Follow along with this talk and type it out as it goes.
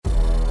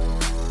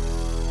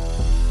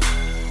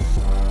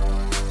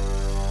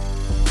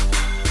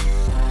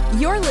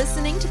You're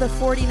listening to the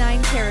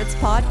 49 Carats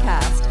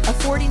podcast, a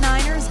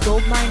 49ers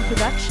Goldmine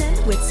production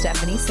with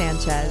Stephanie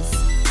Sanchez.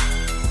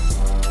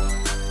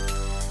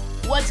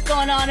 What's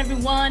going on,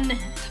 everyone?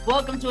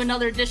 Welcome to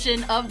another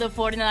edition of the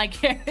 49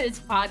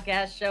 Carats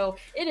podcast show.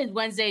 It is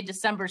Wednesday,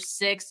 December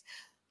 6th.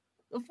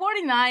 The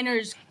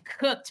 49ers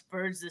cooked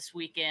birds this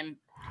weekend,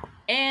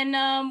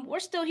 and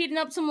we're still heating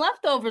up some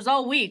leftovers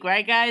all week,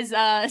 right, guys?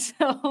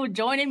 So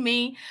joining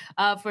me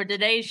for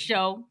today's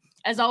show,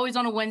 as always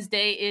on a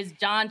Wednesday, is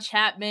John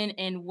Chapman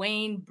and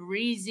Wayne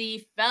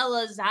Breezie.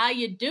 Fellas, how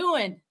you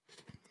doing?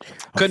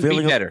 Couldn't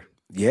be better.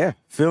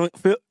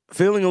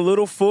 Feeling a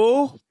little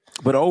full,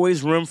 but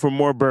always room for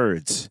more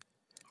birds.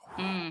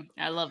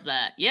 I love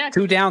that. Yeah.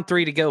 2 down,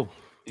 3 to go.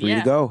 Three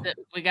to go.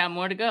 We got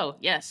more to go.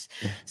 Yes.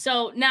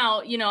 So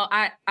now,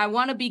 I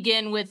want to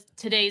begin with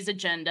today's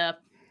agenda.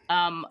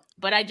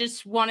 But I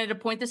just wanted to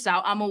point this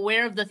out. I'm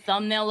aware of the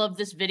thumbnail of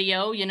this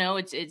video.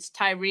 It's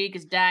Tyreek,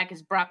 it's Dak,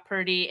 it's Brock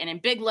Purdy, and in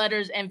big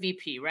letters,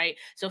 MVP, right?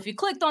 So if you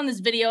clicked on this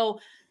video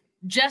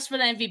just for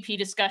the MVP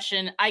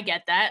discussion, I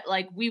get that.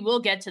 Like, we will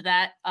get to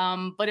that.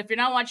 But if you're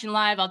not watching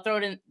live, I'll throw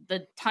it in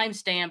the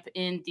timestamp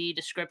in the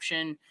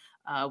description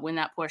when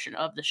that portion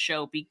of the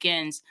show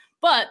begins.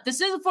 But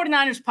this is a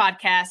 49ers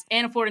podcast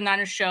and a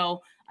 49ers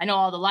show. I know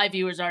all the live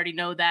viewers already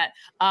know that,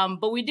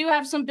 but we do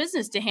have some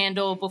business to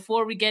handle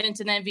before we get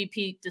into the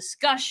MVP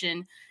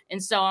discussion.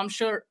 And so I'm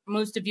sure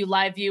most of you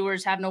live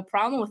viewers have no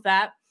problem with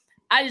that.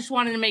 I just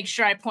wanted to make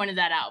sure I pointed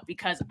that out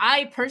because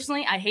I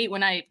hate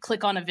when I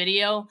click on a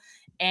video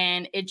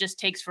and it just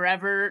takes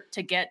forever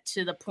to get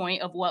to the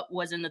point of what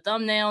was in the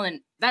thumbnail. And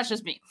that's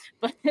just me.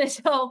 But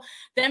so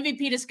the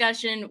MVP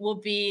discussion will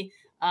be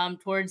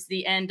towards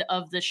the end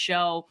of the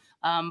show.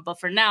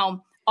 But for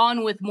now,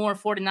 on with more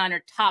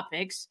 49er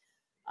topics.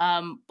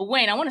 But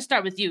Wayne, I want to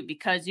start with you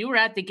because you were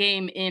at the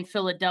game in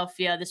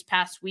Philadelphia this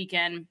past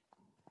weekend.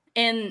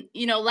 And,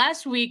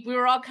 last week we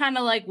were all kind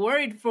of like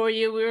worried for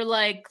you. We were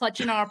like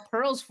clutching our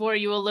pearls for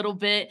you a little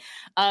bit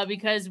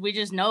because we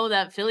just know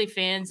that Philly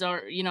fans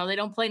are, they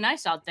don't play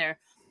nice out there.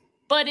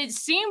 But it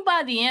seemed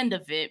by the end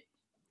of it,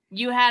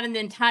 you had an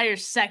entire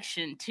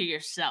section to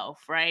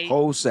yourself, right?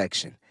 Whole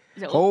section.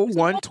 Whole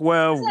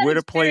 112 where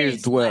the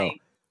players dwell.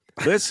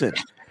 Like?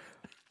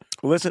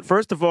 Listen,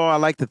 first of all, I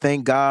like to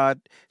thank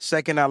God.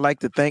 Second, I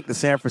like to thank the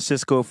San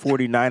Francisco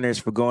 49ers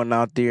for going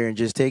out there and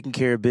just taking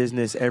care of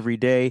business every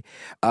day.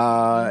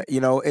 Walking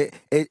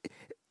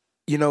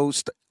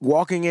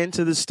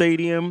into the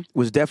stadium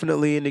was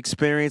definitely an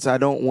experience I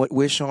don't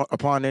wish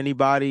upon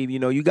anybody.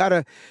 You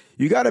gotta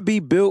be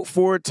built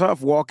for it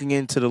tough walking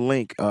into the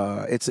link.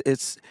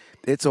 It's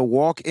a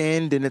walk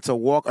in, then it's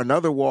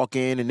another walk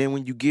in, and then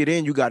when you get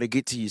in, you got to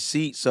get to your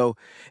seat. So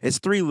it's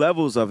 3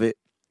 levels of it.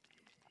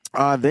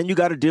 Then you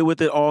got to deal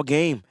with it all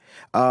game.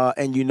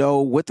 And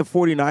what the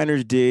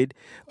 49ers did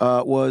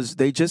was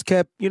they just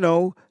kept,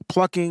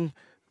 plucking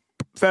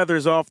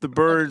feathers off the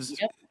birds,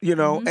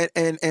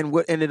 and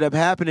what ended up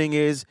happening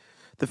is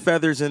the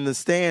feathers in the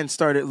stand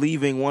started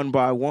leaving one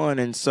by one.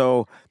 And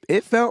so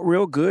it felt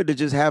real good to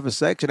just have a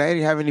section. I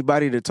didn't have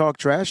anybody to talk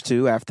trash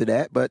to after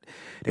that, but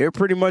they're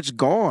pretty much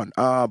gone.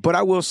 But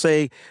I will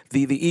say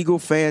the Eagle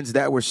fans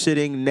that were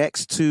sitting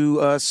next to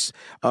us,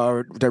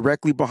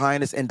 directly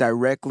behind us and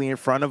directly in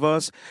front of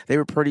us, they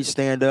were pretty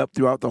stand up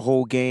throughout the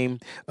whole game.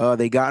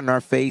 They got in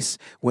our face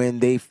when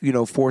they,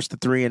 forced the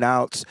 3 and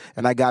outs,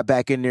 and I got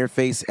back in their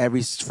face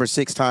for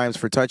 6 times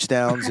for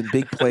touchdowns and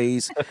big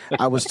plays.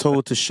 I was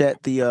told to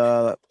shut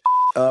the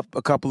up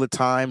a couple of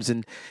times,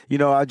 and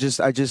I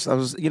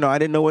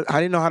didn't know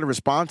how to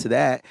respond to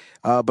that,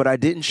 but I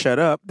didn't shut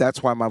up.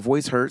 That's why my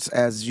voice hurts,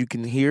 as you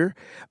can hear,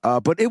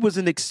 but it was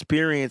an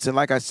experience. And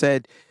like I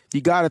said,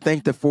 you got to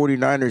thank the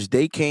 49ers.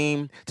 They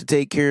came to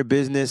take care of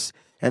business,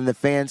 and the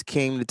fans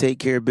came to take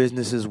care of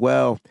business as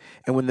well.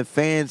 And when the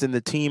fans and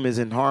the team is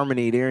in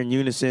harmony, they're in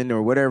unison,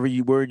 or whatever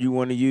word you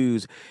want to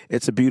use,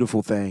 it's a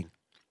beautiful thing.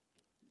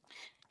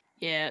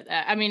 Yeah,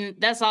 I mean,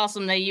 that's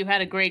awesome that you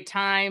had a great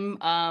time.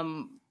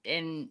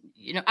 And,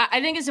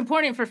 I think it's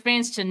important for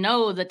fans to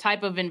know the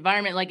type of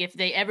environment, like if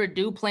they ever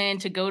do plan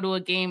to go to a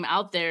game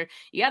out there,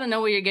 you got to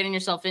know what you're getting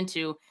yourself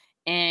into,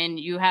 and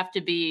you have to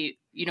be,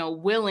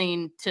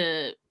 willing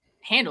to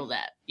handle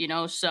that,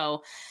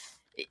 so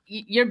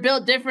you're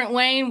built different,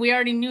 Wayne. We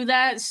already knew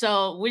that.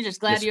 So we're just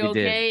glad you're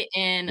okay.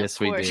 And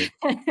yes, of course,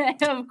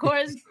 of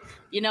course,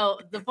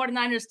 the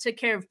 49ers took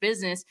care of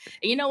business.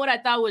 And what I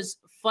thought was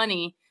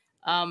funny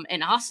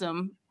and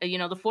awesome, the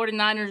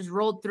 49ers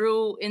rolled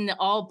through in the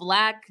all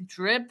black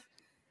drip,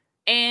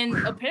 and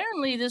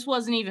apparently this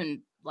wasn't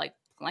even like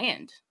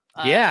planned.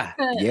 Yeah.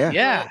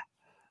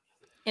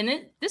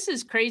 And this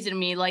is crazy to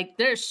me. Like,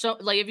 there's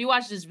if you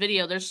watch this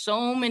video, there's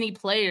so many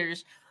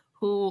players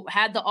who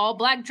had the all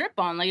black drip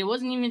on. Like, it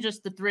wasn't even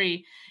just the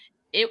 3.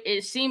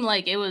 It seemed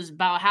like it was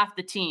about half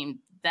the team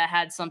that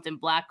had something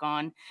black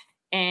on.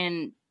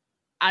 And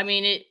I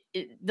mean,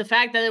 the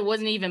fact that it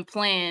wasn't even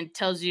planned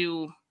tells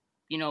you,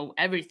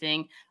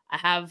 everything. I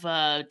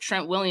have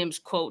Trent Williams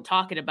quote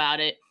talking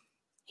about it.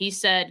 He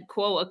said,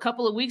 quote, "A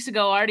couple of weeks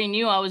ago, I already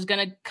knew I was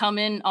going to come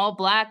in all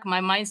black. My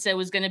mindset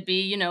was going to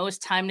be, you know, it's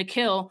time to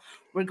kill.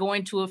 We're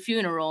going to a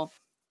funeral.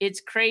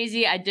 It's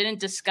crazy. I didn't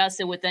discuss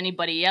it with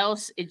anybody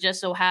else. It just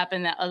so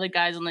happened that other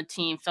guys on the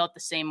team felt the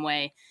same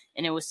way.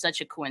 And it was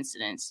such a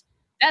coincidence."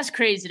 That's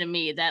crazy to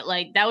me that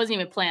like that wasn't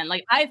even planned.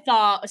 Like I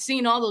thought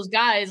seeing all those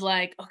guys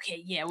like,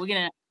 okay, yeah, we're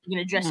gonna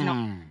dress in all,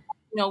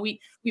 you know, we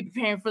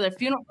preparing for their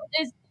funeral.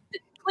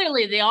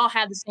 Clearly they all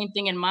have the same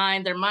thing in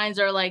mind. Their minds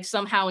are like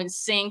somehow in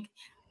sync.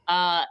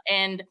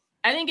 And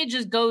I think it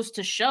just goes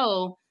to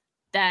show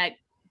that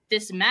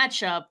this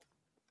matchup,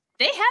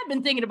 they have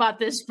been thinking about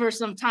this for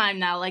some time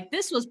now. Like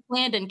this was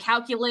planned and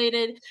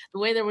calculated, the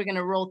way they were going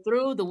to roll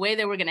through, the way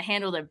they were going to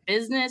handle their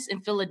business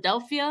in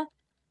Philadelphia.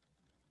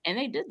 And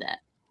they did that.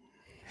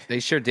 They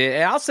sure did.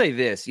 And I'll say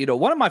this, you know,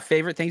 one of my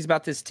favorite things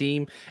about this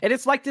team, and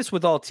it's like this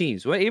with all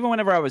teams, even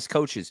whenever I was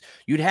coaches,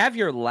 you'd have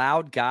your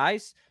loud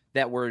guys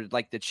that were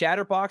like the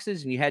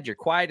chatterboxes and you had your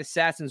quiet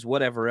assassins,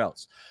 whatever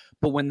else.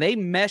 But when they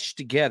mesh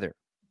together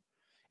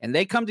and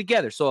they come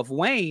together, so if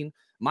Wayne,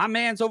 my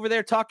man's over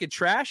there talking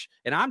trash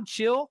and I'm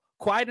chill,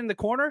 quiet in the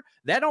corner,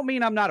 that don't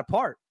mean I'm not a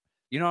part.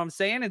 You know what I'm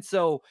saying? And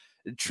so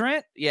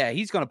Trent, yeah,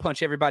 he's going to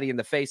punch everybody in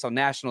the face on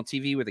national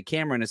TV with a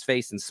camera in his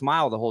face and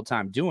smile the whole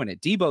time doing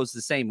it. Debo's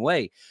the same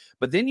way.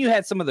 But then you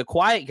had some of the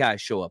quiet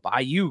guys show up.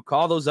 Ayuk,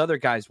 all those other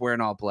guys wearing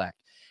all black.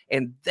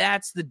 And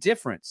that's the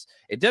difference.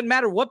 It doesn't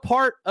matter what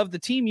part of the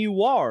team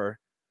you are,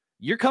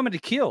 you're coming to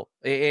kill.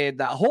 And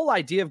the whole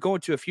idea of going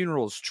to a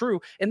funeral is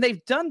true. And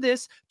they've done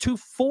this to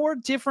 4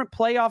 different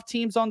playoff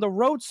teams on the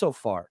road so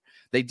far.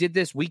 They did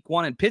this week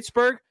 1 in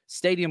Pittsburgh.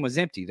 Stadium was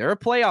empty. They're a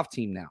playoff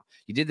team now.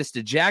 You did this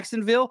to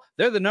Jacksonville.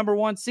 They're the number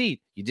 1 seed.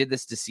 You did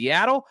this to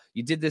Seattle.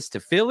 You did this to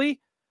Philly.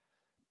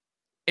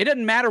 It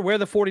doesn't matter where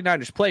the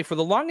 49ers play. For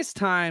the longest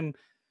time,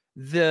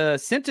 the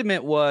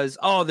sentiment was,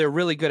 oh, they're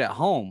really good at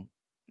home.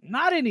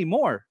 Not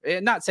anymore.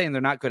 Not saying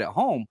they're not good at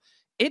home.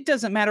 It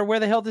doesn't matter where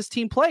the hell this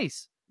team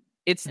plays.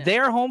 It's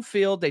their home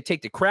field. They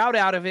take the crowd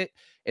out of it,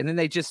 and then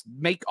they just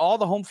make all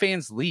the home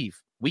fans leave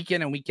week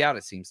in and week out,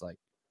 it seems like.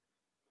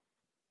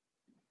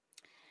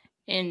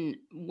 And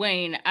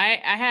Wayne, I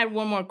had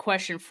one more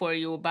question for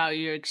you about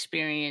your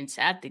experience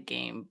at the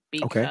game,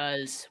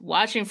 because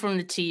watching from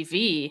the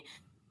TV,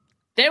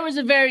 there was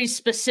a very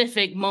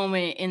specific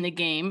moment in the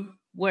game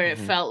where it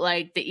felt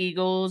like the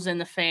Eagles and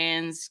the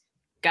fans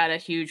got a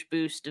huge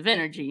boost of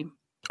energy.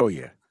 Oh,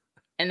 yeah.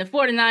 And the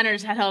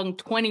 49ers had hung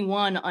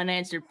 21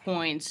 unanswered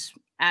points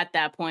at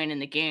that point in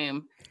the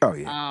game. Oh,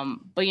 yeah.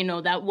 But, you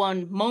know, that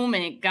one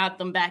moment got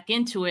them back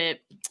into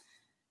it.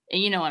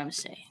 And you know what I'm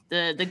saying,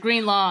 the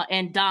Greenlaw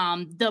and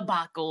Dom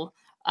debacle.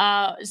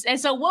 And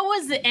so what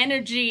was the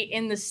energy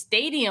in the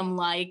stadium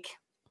like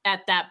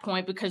at that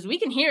point? Because we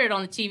can hear it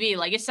on the TV.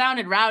 Like it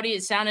sounded rowdy.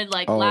 It sounded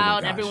like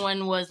loud.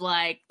 Everyone was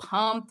like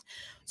pumped.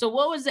 So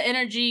what was the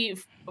energy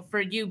for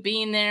you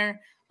being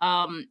there?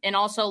 And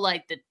also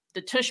like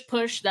the tush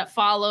push that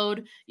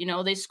followed, you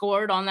know, they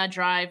scored on that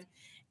drive.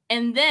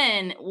 And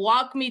then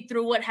walk me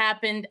through what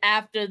happened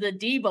after the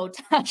Debo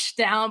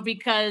touchdown,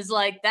 because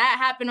like that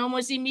happened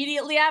almost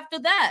immediately after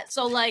that.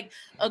 So like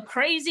a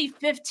crazy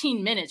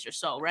 15 minutes or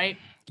so, right?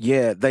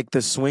 Yeah, like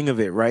the swing of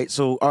it, right?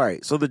 So, all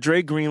right. So the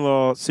Dre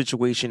Greenlaw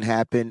situation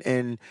happened,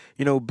 and,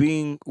 you know,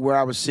 being where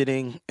I was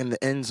sitting in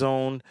the end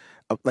zone,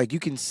 like you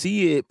can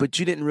see it, but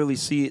you didn't really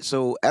see it.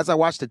 So as I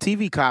watched the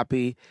TV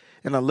copy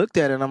and I looked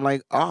at it, and I'm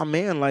like, oh,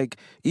 man, like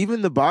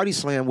even the body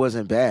slam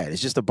wasn't bad.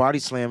 It's just a body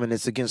slam, and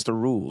it's against the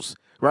rules,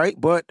 right?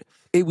 But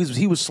he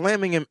was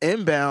slamming him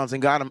inbounds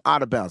and got him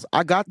out of bounds.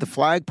 I got the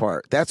flag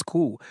part. That's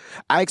cool.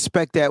 I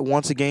expect that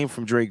once a game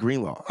from Dre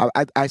Greenlaw.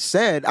 I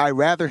said I'd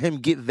rather him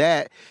get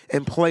that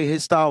and play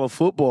his style of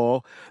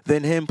football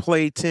than him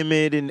play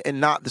timid and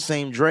not the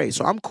same Dre.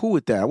 So I'm cool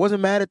with that. I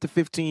wasn't mad at the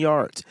 15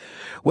 yards.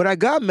 What I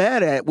got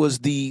mad at was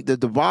the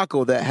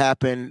debacle that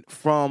happened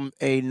from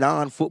a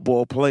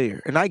non-football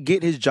player. And I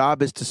get his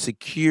job is to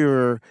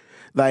secure,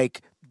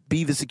 like,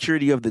 be the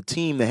security of the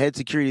team, the head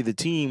security of the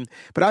team.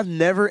 But I've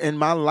never in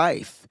my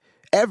life,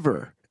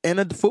 ever, in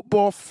a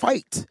football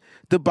fight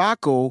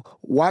debacle,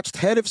 watched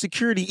head of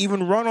security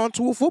even run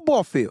onto a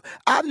football field.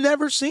 I've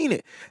never seen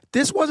it.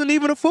 This wasn't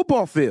even a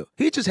football field.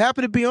 He just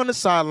happened to be on the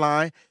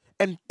sideline.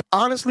 And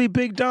honestly,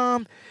 Big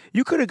Dom,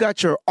 you could have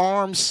got your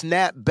arm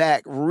snapped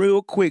back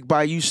real quick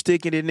by you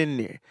sticking it in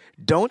there.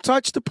 Don't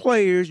touch the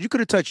players. You could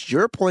have touched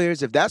your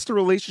players. If that's the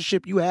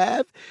relationship you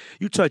have,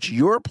 you touch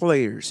your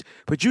players.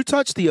 But you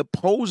touch the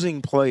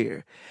opposing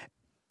player.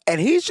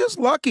 And he's just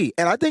lucky.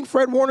 And I think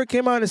Fred Warner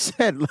came out and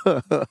said,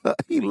 look,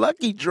 he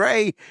lucky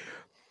Dre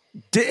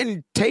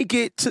didn't take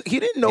it. He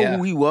didn't know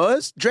who he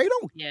was. Dre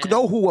don't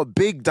know who a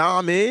Big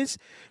Dom is.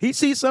 He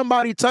sees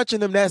somebody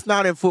touching him that's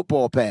not in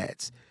football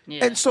pads.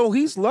 Yeah. And so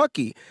he's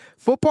lucky.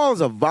 Football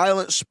is a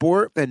violent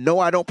sport, and no,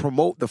 I don't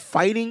promote the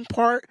fighting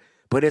part,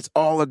 but it's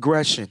all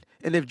aggression.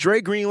 And if Dre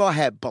Greenlaw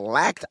had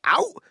blacked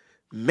out,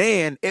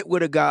 man, it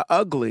would have got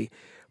ugly.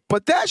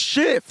 But that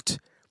shift,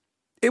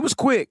 it was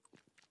quick.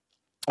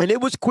 And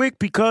it was quick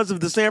because of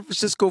the San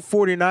Francisco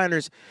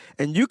 49ers.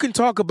 And you can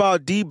talk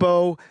about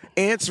Debo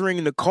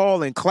answering the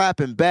call and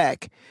clapping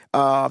back.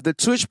 The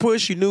tush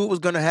push, you knew it was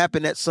going to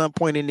happen at some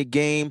point in the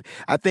game.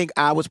 I think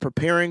I was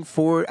preparing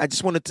for it. I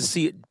just wanted to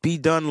see it be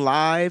done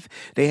live.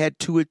 They had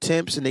 2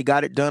 attempts, and they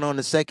got it done on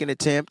the second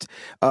attempt.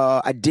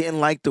 I didn't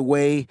like the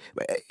way.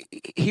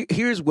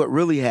 Here's what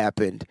really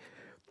happened.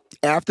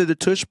 After the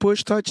tush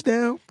push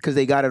touchdown, because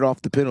they got it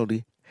off the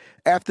penalty,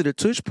 after the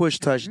tush push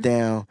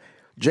touchdown,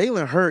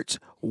 Jalen Hurts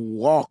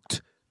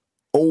walked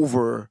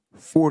over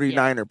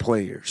 49er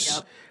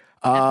players.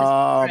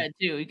 Yep.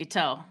 Too, you could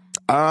tell.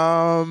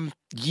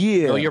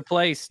 Yeah. Know your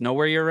place. Know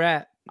where you're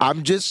at.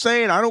 I'm just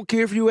saying, I don't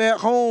care if you at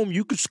home,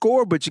 you could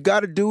score, but you got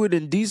to do it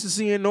in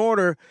decency and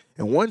order.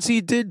 And once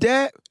he did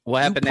that,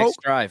 what happened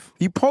next drive?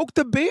 He poked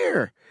the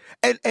bear.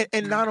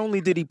 And not only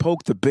did he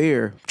poke the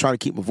bear, I'm trying to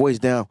keep my voice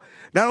down,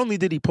 not only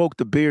did he poke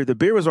the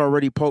bear was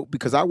already poked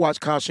because I watched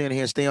Kyle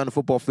Shanahan stay on the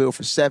football field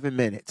for 7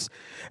 minutes.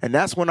 And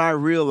that's when I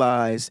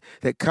realized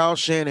that Kyle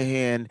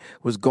Shanahan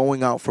was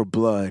going out for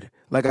blood.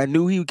 Like, I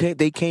knew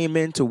they came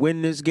in to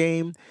win this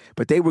game,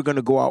 but they were going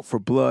to go out for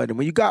blood. And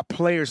when you got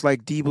players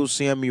like Deebo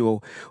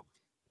Samuel,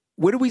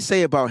 what do we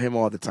say about him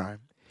all the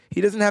time? He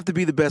doesn't have to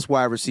be the best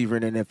wide receiver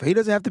in the NFL. He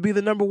doesn't have to be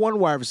the number 1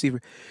 wide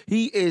receiver.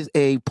 He is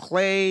a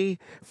play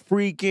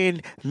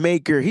freaking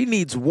maker. He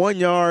needs 1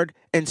 yard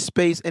and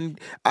space. And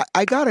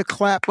I got to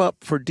clap up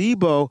for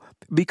Debo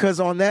because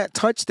on that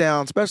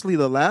touchdown, especially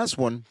the last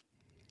one,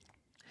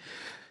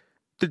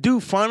 the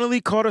dude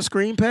finally caught a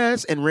screen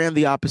pass and ran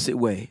the opposite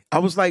way. I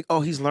was like,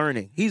 oh, he's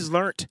learning. He's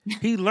learned.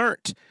 He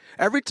learned.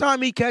 Every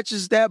time he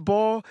catches that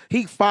ball,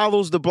 he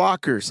follows the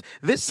blockers.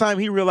 This time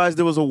he realized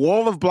there was a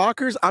wall of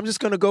blockers. I'm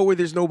just going to go where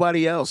there's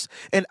nobody else,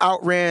 and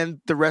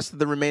outran the rest of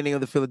the remaining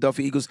of the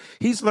Philadelphia Eagles.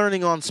 He's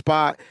learning on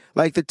spot.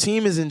 Like, the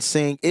team is in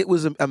sync. It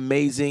was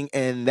amazing,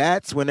 and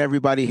that's when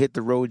everybody hit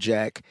the road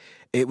jack.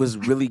 It was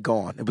really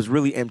gone. It was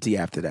really empty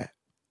after that.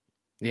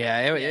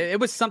 Yeah, it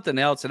was something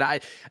else. And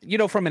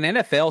from an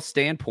NFL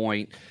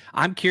standpoint,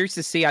 I'm curious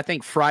to see. I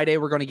think Friday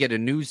we're going to get a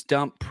news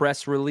dump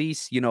press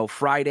release.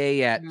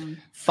 Friday at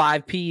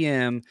 5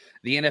 p.m.,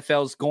 the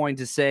NFL is going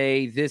to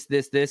say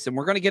this, and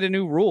we're going to get a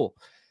new rule.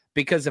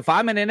 Because if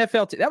I'm an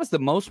NFL that was the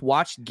most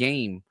watched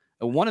game,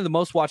 one of the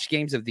most watched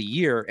games of the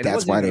year. And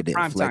that's why they didn't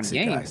primetime flex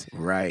game. It, guys.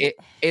 Right.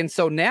 And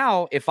so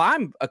now, if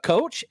I'm a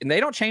coach and they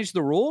don't change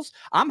the rules,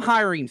 I'm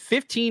hiring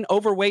 15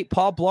 overweight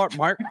Paul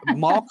Blart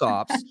mall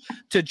cops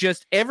to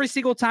just every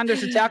single time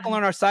there's a tackle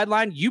on our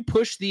sideline, you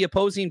push the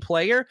opposing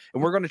player,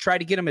 and we're going to try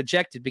to get him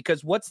ejected.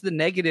 Because what's the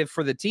negative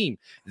for the team?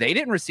 They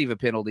didn't receive a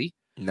penalty.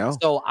 No.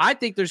 So I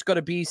think there's going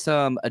to be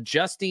some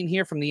adjusting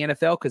here from the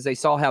NFL because they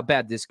saw how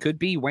bad this could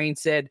be. Wayne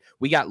said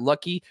we got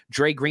lucky.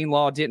 Dre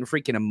Greenlaw didn't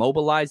freaking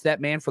immobilize that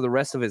man for the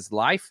rest of his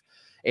life.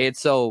 And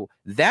so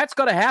that's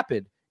going to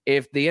happen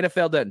if the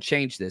NFL doesn't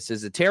change this.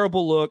 It's a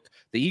terrible look.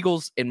 The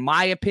Eagles, in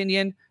my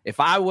opinion, if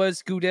I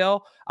was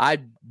Goodell,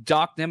 I'd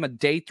dock them a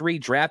day 3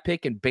 draft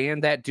pick and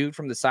ban that dude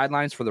from the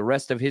sidelines for the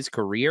rest of his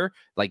career.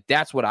 Like,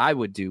 that's what I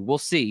would do. We'll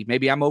see.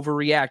 Maybe I'm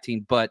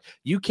overreacting, but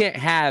you can't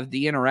have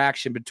the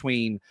interaction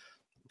between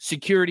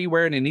security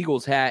wearing an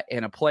Eagles hat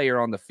and a player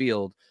on the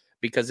field,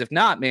 because if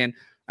not, man,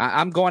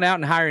 I'm going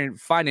out and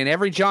finding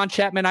every John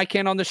Chapman I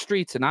can on the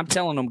streets, and I'm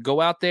telling them,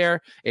 go out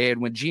there, and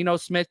when Geno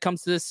Smith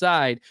comes to this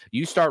side,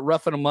 you start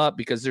roughing them up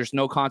because there's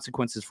no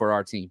consequences for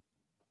our team.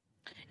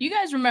 You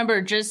guys remember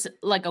just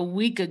like a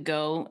week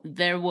ago,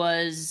 there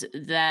was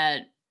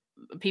that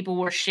people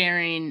were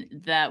sharing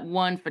that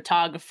one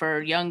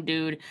photographer, young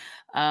dude.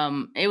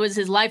 It was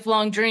his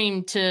lifelong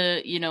dream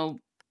to,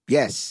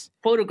 yes,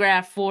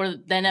 photograph for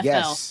the NFL.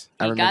 Yes,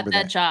 he got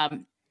that job.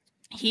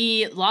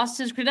 He lost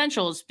his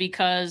credentials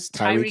because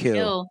Tyreek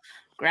Hill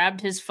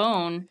grabbed his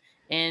phone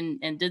and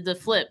did the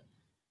flip.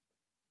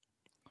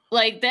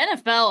 Like, the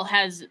NFL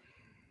has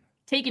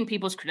taken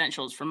people's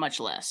credentials for much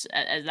less.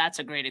 As that's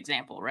a great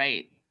example,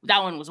 right?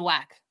 That one was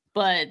whack.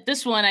 But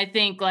this one, I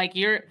think, like,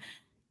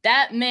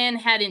 that man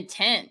had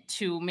intent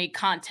to make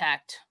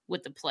contact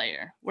with the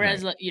player.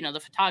 Whereas, right, the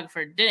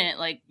photographer didn't.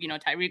 Like,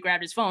 Tyreek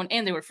grabbed his phone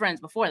and they were friends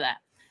before that.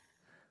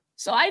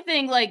 So I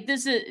think, like,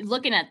 this is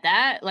looking at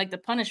that, like, the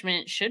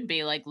punishment should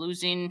be like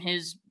losing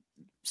his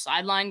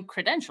sideline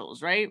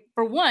credentials, right?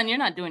 For one, you're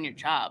not doing your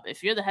job.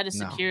 If you're the head of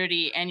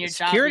security and your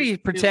security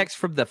protects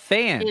from the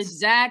fans.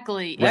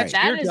 Exactly. Right. If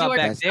that is your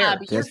job,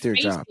 that's their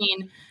job.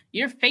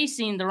 You're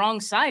facing the wrong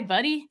side,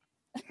 buddy.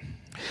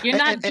 You're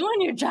not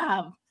doing your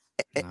job.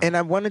 And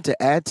I wanted to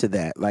add to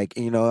that, like,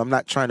 I'm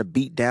not trying to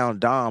beat down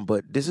Dom,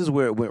 but this is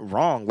where it went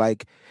wrong.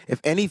 Like,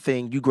 if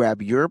anything, you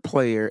grab your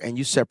player and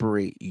you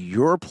separate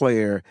your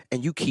player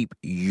and you keep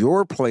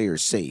your player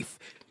safe.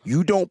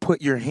 You don't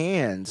put your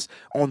hands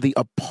on the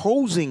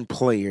opposing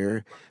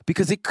player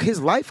because his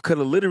life could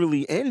have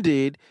literally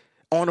ended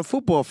on a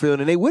football field,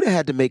 and they would have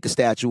had to make a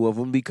statue of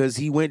him because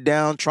he went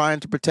down trying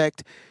to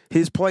protect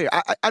his player.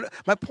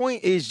 My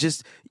point is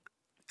just,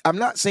 I'm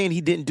not saying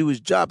he didn't do his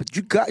job, but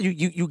you got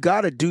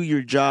to do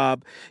your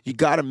job. You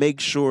got to make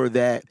sure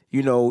that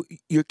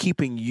you're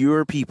keeping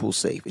your people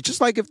safe. It's just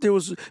like if there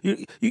was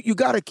you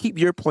got to keep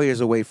your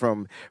players away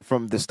from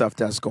the stuff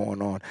that's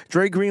going on.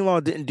 Dre Greenlaw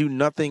didn't do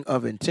nothing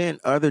of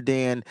intent other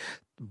than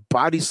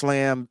body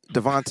slam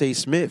Devontae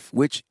Smith,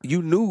 which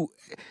you knew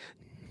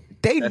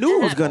they knew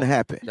it was going to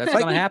happen. That's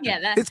going to happen.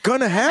 Yeah, it's going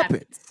to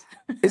happen.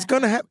 It's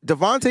going to happen.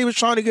 Devontae was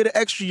trying to get an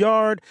extra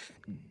yard.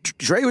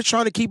 Dre was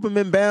trying to keep him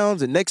in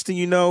bounds, and next thing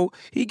you know,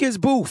 he gets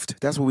boofed.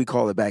 That's what we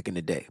call it back in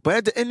the day. But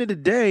at the end of the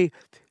day,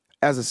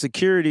 as a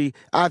security,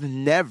 I've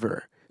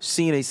never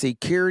seen a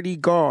security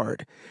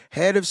guard,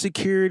 head of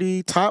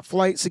security, top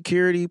flight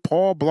security,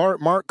 Paul Blart,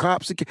 Mark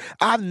Kopp security.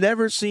 I've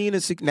never seen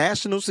a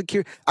national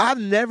security. I've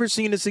never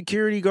seen a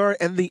security guard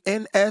in the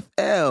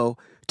NFL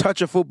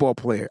touch a football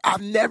player.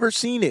 I've never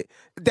seen it.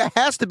 That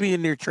has to be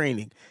in their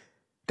training.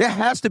 That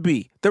has to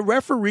be. The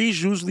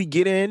referees usually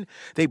get in.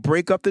 They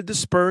break up the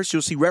disperse.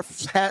 You'll see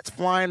refs' hats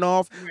flying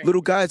off. Right.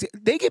 Little guys,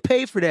 they get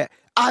paid for that.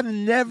 I've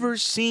never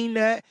seen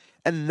that.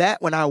 And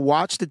that when I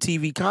watch the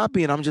TV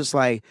copy and I'm just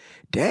like,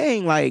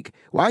 dang, like,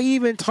 why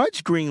even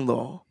touch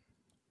Greenlaw?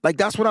 Like,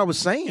 that's what I was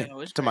saying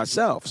to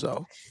myself.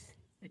 So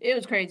it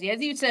was crazy.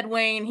 As you said,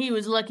 Wayne, he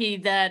was lucky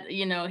that,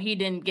 he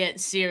didn't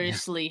get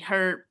seriously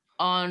hurt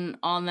on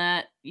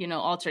that,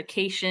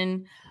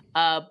 altercation.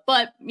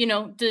 But,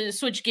 to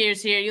switch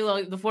gears here,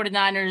 the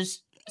 49ers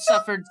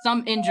suffered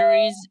some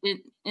injuries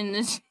in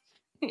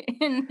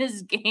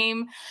this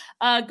game.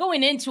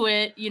 Going into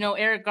it,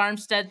 Eric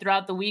Armstead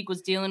throughout the week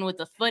was dealing with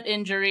a foot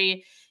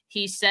injury.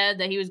 He said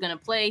that he was going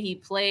to play. He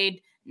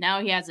played.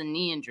 Now he has a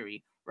knee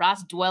injury.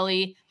 Ross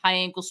Dwelly, high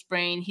ankle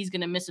sprain. He's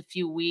going to miss a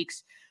few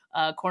weeks.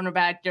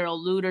 Cornerback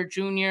Darrell Luter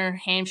Jr.,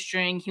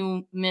 hamstring.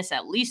 He'll miss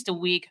at least a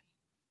week.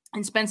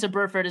 And Spencer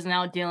Burford is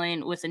now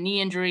dealing with a knee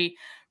injury.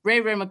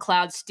 Ray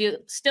McLeod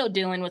still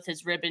dealing with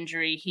his rib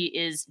injury. He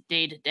is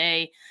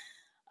day-to-day.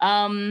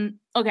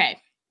 Okay,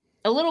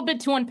 a little bit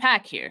to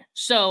unpack here.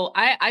 So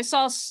I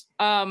saw,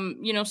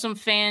 some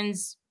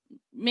fans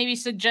maybe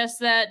suggest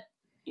that,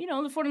 the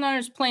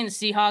 49ers playing the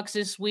Seahawks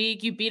this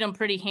week. You beat them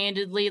pretty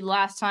handedly the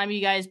last time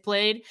you guys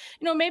played.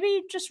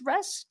 Maybe just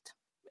rest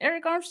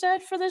Eric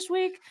Armstead for this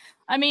week.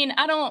 I mean,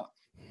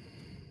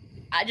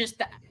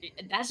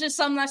 that's just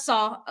something I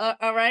saw.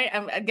 All right.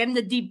 I'm getting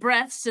the deep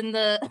breaths and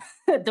the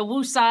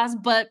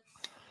woosahs, but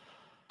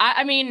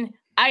I mean,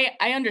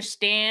 I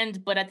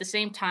understand, but at the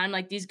same time,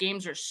 like, these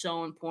games are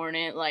so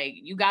important. Like,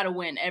 you got to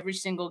win every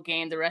single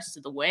game the rest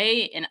of the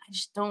way. And I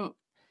just don't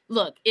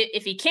look,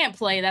 if he can't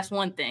play, that's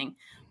one thing,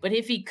 but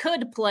if he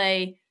could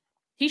play,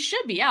 he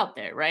should be out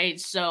there. Right.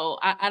 So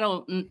I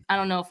don't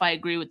know if I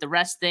agree with the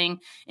rest thing.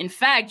 In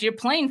fact, you're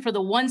playing for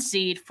the 1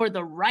 seed for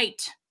the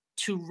right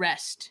to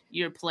rest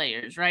your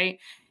players, right?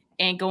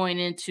 And going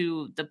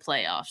into the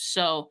playoffs.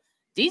 So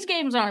these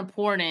games are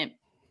important,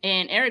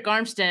 and Eric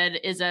Armstead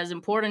is as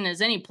important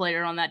as any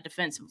player on that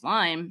defensive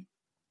line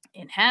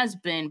and has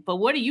been. But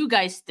what do you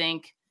guys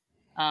think?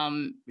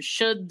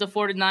 Should the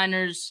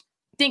 49ers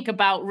think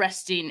about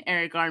resting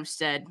Eric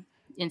Armstead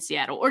in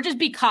Seattle, or just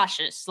be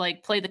cautious,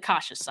 like play the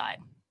cautious side?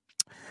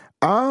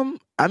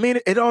 I mean,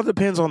 it all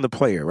depends on the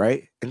player,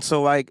 right? And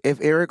so, like, if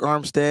Eric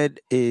Armstead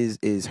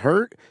is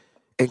hurt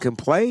and can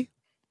play,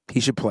 he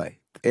should play.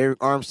 Eric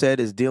Armstead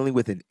is dealing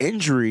with an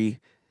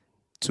injury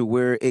to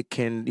where it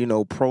can,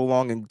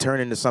 prolong and turn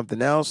into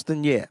something else,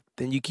 then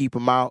you keep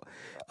him out,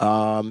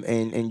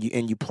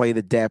 and you play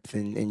the depth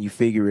and you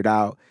figure it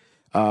out.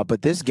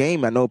 But this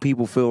game, I know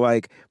people feel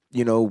like,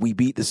 we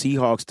beat the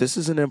Seahawks. This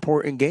is an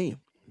important game.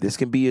 This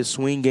can be a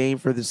swing game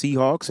for the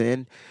Seahawks,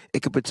 and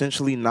it could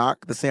potentially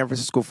knock the San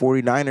Francisco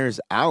 49ers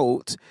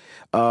out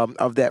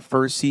of that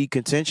first seed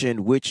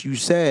contention, which you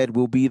said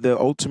will be the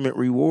ultimate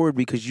reward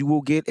because you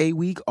will get a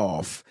week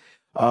off,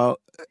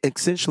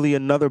 essentially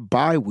another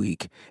bye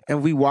week.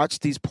 And we watch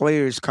these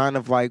players kind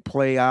of like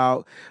play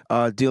out,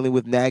 dealing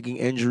with nagging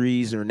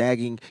injuries or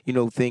nagging,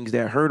 things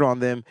that hurt on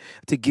them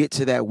to get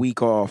to that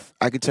week off.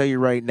 I can tell you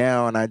right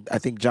now, and I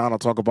think John will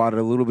talk about it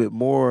a little bit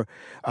more.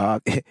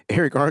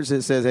 Eric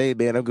Armstead says, "Hey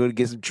man, I'm going to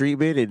get some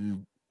treatment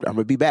and I'm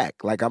going to be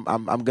back. Like I'm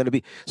going to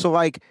be." So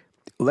like,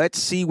 let's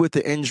see what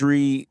the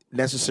injury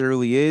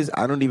necessarily is.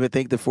 I don't even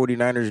think the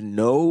 49ers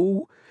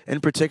know in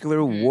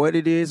particular what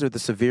it is or the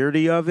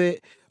severity of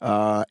it.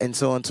 And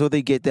so until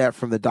they get that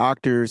from the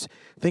doctors,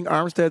 I think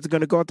Armstead's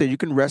going to go out there. You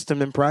can rest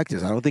him in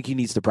practice. I don't think he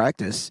needs to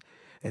practice.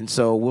 And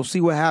so we'll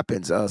see what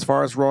happens. As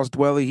far as Ross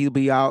Dwelly, he'll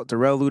be out.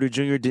 Darrell Luter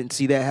Jr. didn't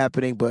see that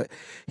happening, but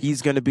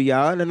he's going to be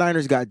out. And the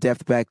Niners got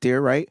depth back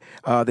there, right?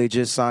 They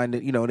just signed,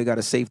 they got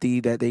a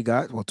safety that they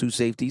got. Well, 2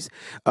 safeties.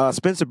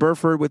 Spencer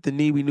Burford with the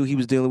knee. We knew he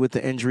was dealing with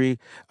the injury.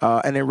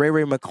 And then Ray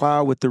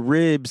McLeod with the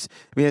ribs.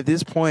 I mean, at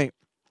this point,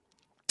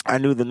 I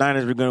knew the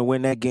Niners were going to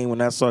win that game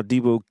when I saw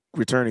Debo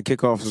returning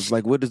kickoffs. It was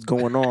like, what is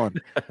going on?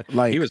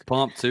 Like, he was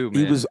pumped too,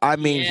 man. He was. I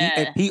mean,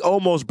 he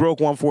almost broke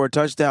one for a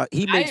touchdown.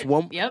 He makes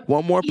one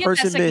more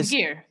person miss.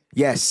 Gear.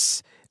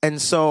 Yes.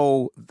 And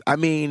so, I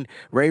mean,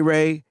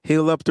 Ray,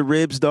 heal up the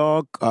ribs,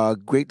 dog.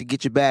 Great to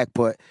get you back.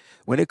 But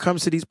when it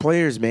comes to these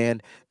players,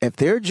 man, if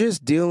they're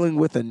just dealing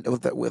with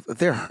if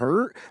they're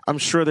hurt, I'm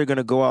sure they're going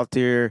to go out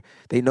there.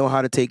 They know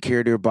how to take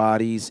care of their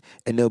bodies,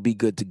 and they'll be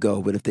good to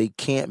go. But if they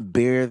can't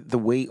bear the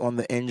weight on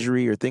the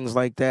injury or things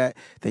like that,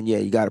 then yeah,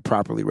 you got to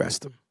properly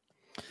rest them.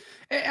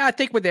 I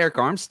think with Eric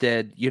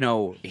Armstead,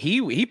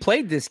 he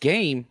played this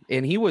game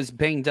and he was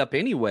banged up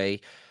anyway.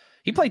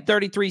 He played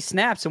 33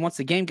 snaps, and once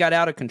the game got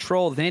out of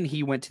control, then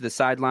he went to the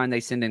sideline. They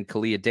sent in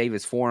Kalia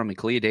Davis for him, and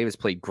Kalia Davis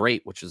played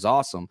great, which is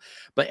awesome.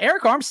 But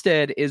Eric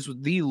Armstead is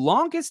the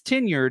longest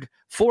tenured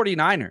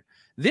 49er.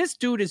 This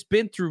dude has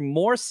been through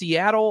more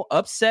Seattle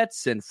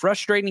upsets and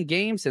frustrating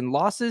games and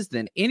losses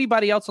than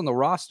anybody else on the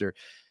roster.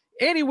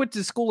 And he went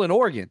to school in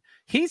Oregon.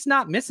 He's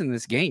not missing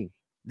this game.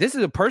 This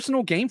is a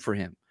personal game for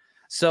him.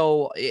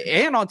 So,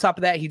 and on top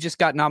of that, he just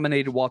got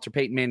nominated Walter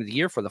Payton Man of the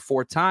Year for the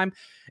 4th time.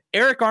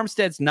 Eric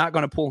Armstead's not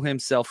going to pull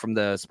himself from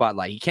the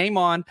spotlight. He came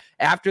on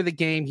after the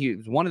game. He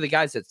was one of the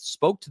guys that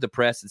spoke to the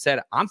press and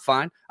said, I'm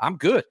fine. I'm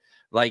good.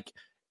 Like,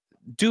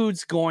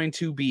 dude's going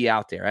to be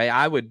out there.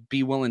 I would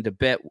be willing to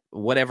bet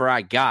whatever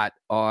I got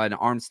on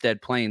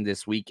Armstead playing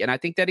this week, and I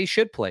think that he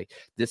should play.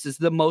 This is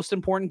the most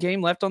important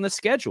game left on the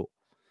schedule.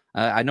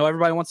 I know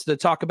everybody wants to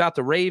talk about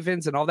the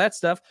Ravens and all that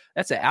stuff.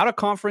 That's an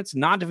out-of-conference,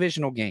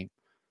 non-divisional game.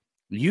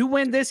 You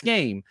win this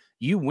game,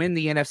 you win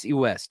the NFC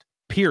West,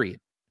 period.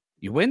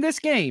 You win this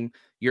game,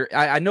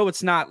 I know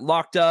it's not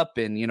locked up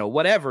and,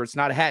 whatever. It's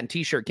not a hat and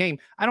T-shirt game.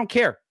 I don't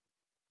care.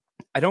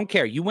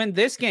 You win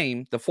this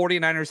game, the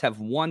 49ers have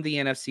won the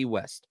NFC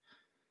West.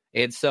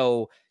 And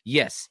so,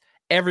 yes,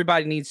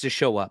 everybody needs to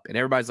show up. And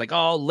everybody's like,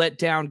 oh,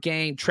 letdown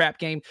game, trap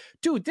game.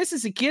 Dude, this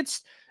is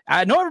against –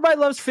 I know everybody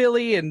loves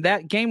Philly, and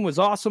that game was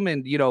awesome.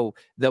 And,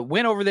 the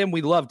win over them,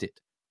 we loved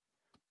it.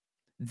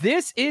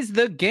 This is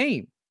the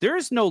game. There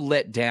is no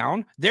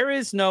letdown. There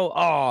is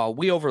no,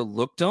 we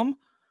overlooked them.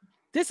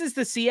 This is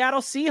the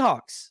Seattle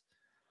Seahawks.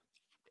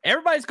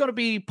 Everybody's going to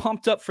be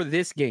pumped up for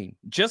this game.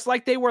 Just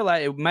like they were,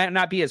 it might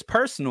not be as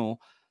personal.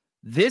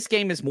 This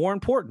game is more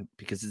important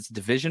because it's a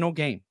divisional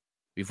game.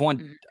 We've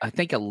won, I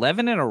think,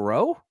 11 in a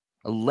row.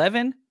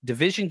 11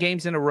 division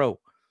games in a row.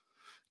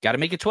 Got to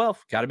make it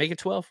 12.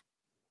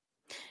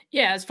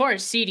 Yeah, as far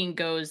as seeding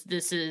goes,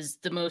 this is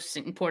the most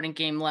important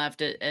game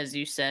left, as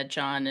you said,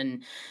 John.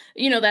 And,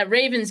 that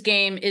Ravens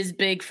game is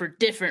big for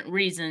different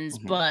reasons,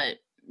 but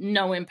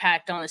no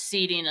impact on the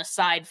seeding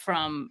aside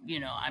from,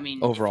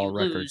 overall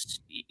record.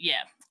 Lose,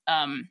 yeah.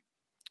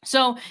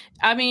 So,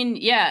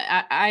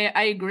 I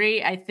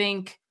agree. I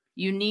think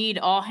you need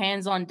all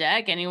hands on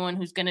deck, anyone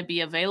who's going to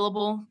be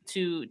available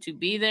to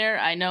be there.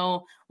 I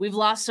know we've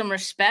lost some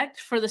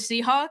respect for the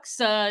Seahawks,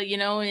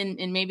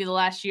 in maybe the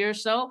last year or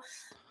so.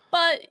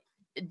 But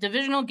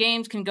divisional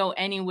games can go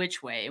any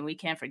which way, and we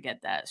can't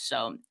forget that.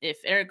 So if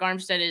Eric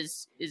Armstead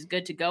is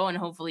good to go, and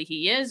hopefully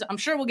he is, I'm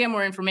sure we'll get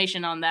more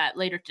information on that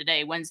later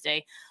today,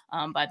 Wednesday,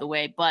 by the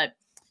way. But,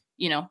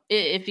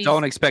 if he's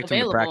don't expect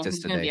him to practice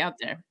he's today. Going to be out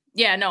there.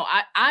 Yeah, no,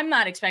 I'm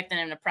not expecting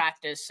him to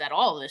practice at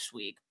all this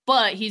week.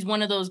 But he's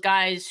one of those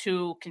guys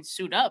who can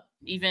suit up.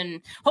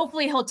 Even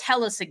hopefully he'll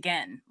tell us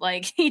again.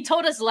 Like he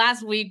told us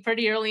last week,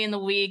 pretty early in the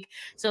week.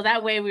 So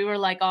that way we were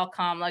like all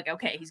calm, like,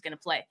 okay, he's going to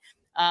play.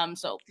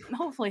 So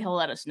hopefully he'll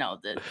let us know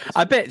that.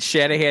 I bet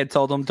Shanahan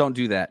told him, don't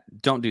do that.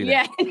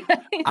 Yeah.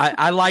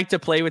 I like to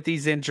play with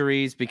these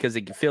injuries because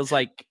it feels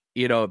like,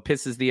 it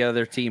pisses the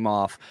other team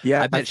off.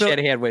 Yeah. I bet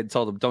Shanahan went and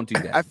told him, don't do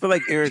that. I feel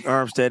like Eric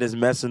Armstead is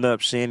messing up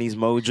Shanny's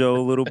mojo a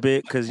little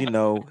bit because,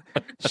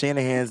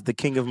 Shanahan's the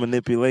king of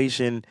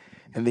manipulation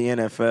in the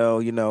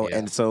NFL, yeah.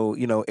 And so,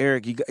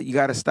 Eric, you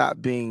got to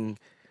stop being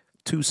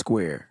too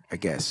square, I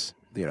guess.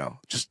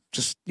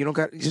 Just you don't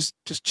got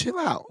just chill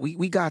out.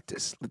 We got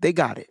this. They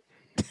got it.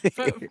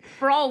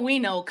 For all we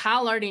know,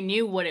 Kyle already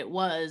knew what it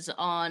was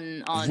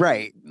on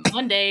right.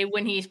 Monday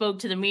when he spoke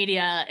to the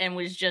media and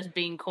was just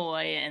being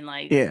coy and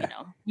we don't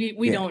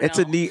know. It's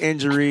a knee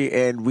injury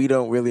and we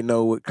don't really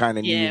know what kind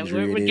of knee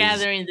injury it is. We're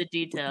gathering the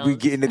details. We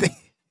getting the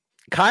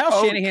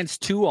Kyle Shanahan's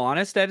too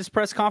honest at his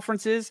press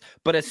conferences,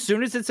 but as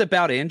soon as it's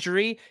about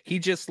injury, he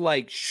just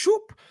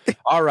shoop.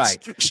 All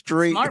right.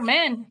 Straight. Smart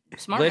man.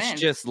 Let's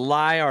just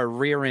lie our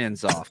rear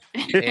ends off.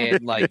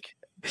 And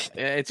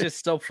it's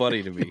just so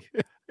funny to me.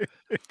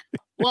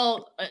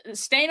 Well,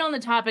 staying on the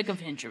topic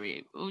of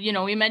injury,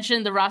 we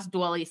mentioned the Ross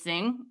Dwelly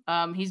thing.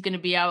 He's going to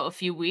be out a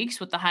few weeks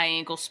with the high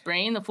ankle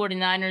sprain. The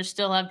 49ers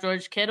still have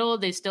George Kittle.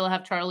 They still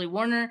have Charlie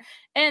Warner,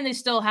 and they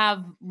still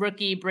have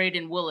rookie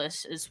Braden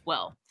Willis as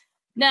well.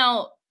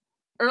 Now,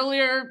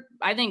 earlier,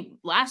 I think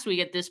last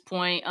week at this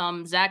point,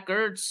 Zach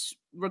Ertz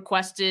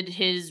requested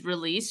his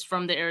release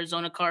from the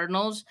Arizona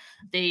Cardinals.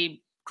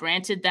 They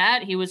granted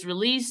that. He was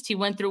released. He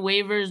went through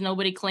waivers.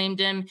 Nobody claimed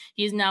him.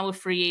 He is now a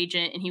free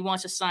agent, and he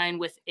wants to sign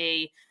with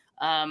a,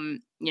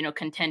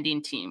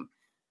 contending team.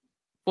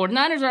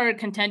 49ers are a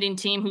contending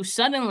team who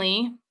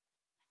suddenly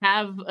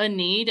have a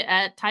need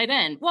at tight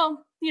end.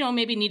 Well,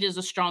 maybe need is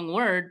a strong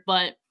word,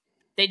 but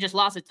they just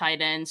lost a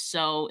tight end,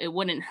 so it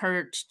wouldn't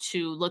hurt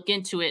to look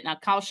into it. Now,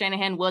 Kyle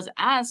Shanahan was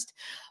asked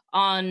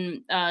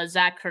on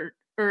Zach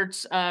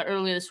Ertz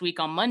earlier this week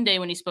on Monday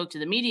when he spoke to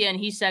the media, and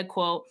he said,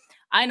 quote,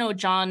 I know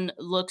John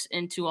looks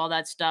into all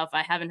that stuff.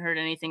 I haven't heard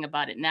anything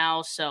about it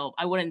now, so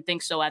I wouldn't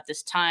think so at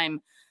this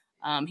time.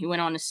 He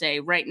went on to say,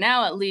 right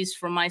now, at least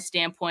from my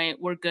standpoint,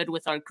 we're good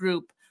with our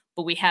group,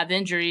 but we have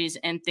injuries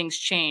and things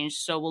change,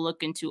 so we'll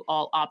look into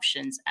all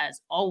options as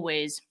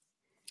always.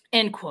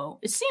 End quote.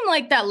 It seemed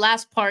like that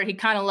last part, he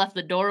kind of left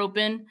the door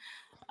open,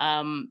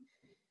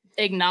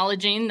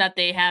 acknowledging that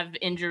they have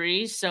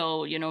injuries.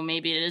 So,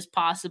 maybe it is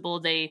possible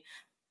they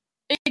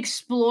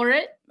explore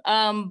it.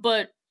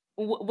 But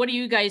what do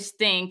you guys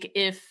think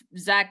if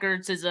Zach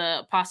Ertz is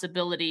a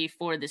possibility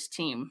for this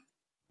team?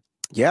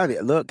 Yeah,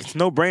 look, it's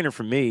no brainer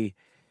for me.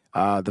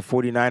 The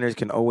 49ers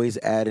can always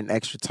add an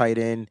extra tight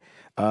end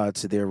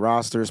to their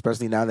roster,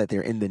 especially now that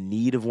they're in the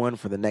need of one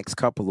for the next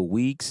couple of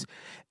weeks.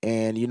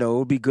 And, it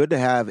would be good to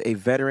have a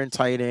veteran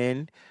tight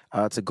end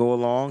to go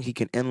along. He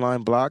can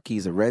inline block.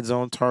 He's a red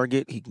zone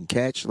target. He can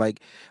catch.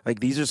 Like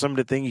these are some of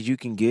the things you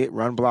can get.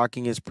 Run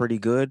blocking is pretty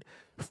good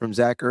from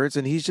Zach Ertz,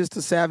 and he's just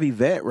a savvy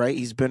vet, right?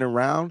 He's been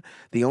around.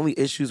 The only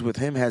issues with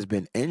him has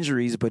been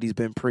injuries, but he's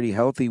been pretty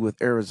healthy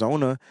with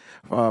Arizona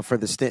for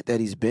the stint that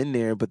he's been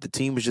there. But the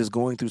team was just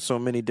going through so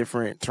many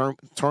different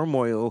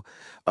turmoil.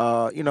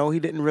 He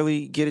didn't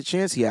really get a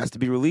chance. He has to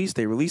be released.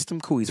 They released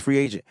him. Cool. He's free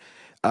agent.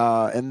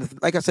 And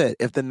like I said,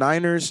 if the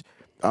Niners,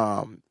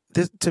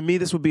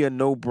 this would be a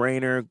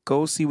no-brainer.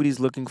 Go see what he's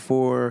looking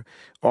for,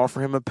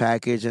 offer him a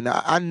package. And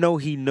I know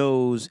he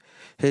knows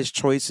his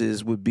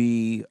choices would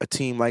be a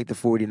team like the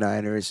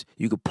 49ers.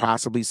 You could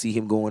possibly see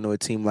him going to a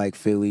team like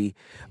Philly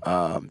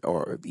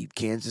or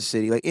Kansas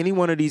City, like any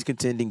one of these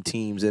contending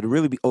teams. It'll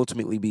really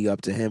ultimately be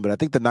up to him. But I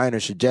think the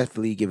Niners should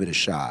definitely give it a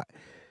shot.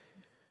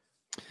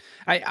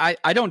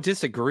 I don't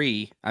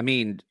disagree. I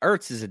mean,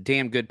 Ertz is a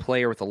damn good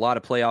player with a lot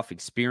of playoff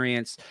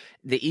experience.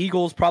 The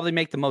Eagles probably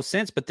make the most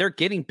sense, but they're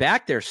getting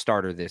back their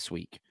starter this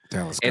week.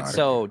 Dallas and Goedert.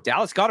 So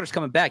Dallas Goedert's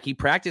coming back. He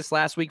practiced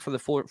last week for the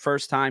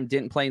first time,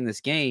 didn't play in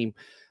this game.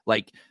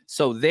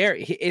 So there,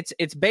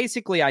 it's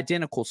basically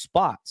identical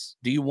spots.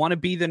 Do you want to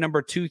be the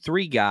number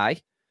 2-3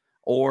 guy?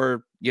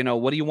 Or,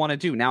 what do you want to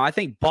do? Now, I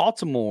think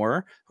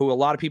Baltimore, who a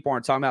lot of people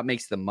aren't talking about,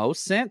 makes the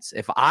most sense.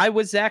 If I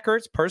was Zach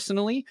Ertz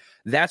personally,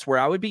 that's where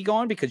I would be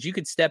going because you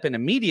could step in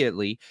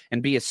immediately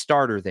and be a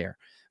starter there.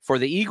 For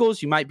the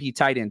Eagles, you might be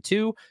tight end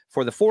too.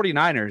 For the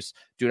 49ers,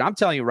 dude, I'm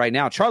telling you right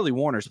now, Charlie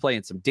Warner's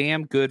playing some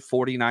damn good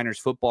 49ers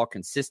football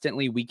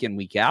consistently week in,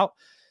 week out.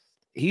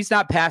 He's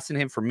not passing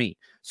him for me.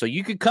 So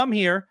you could come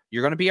here.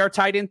 You're going to be our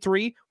tight end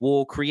 3.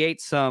 We'll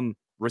create some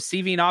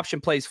receiving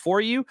option plays for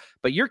you,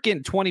 but you're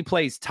getting 20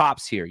 plays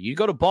tops here. You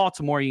go to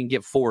Baltimore, you can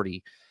get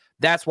 40.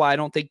 That's why I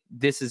don't think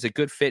this is a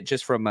good fit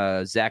just from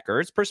a Zach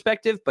Ertz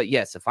perspective. But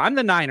yes, if I'm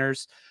the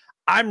Niners,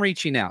 I'm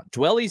reaching out.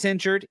 Dwelly's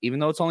injured, even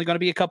though it's only going to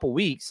be a couple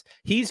weeks.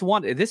 He's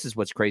one. This is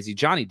what's crazy.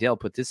 Johnny Dale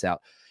put this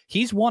out.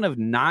 He's one of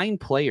 9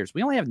 players.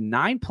 We only have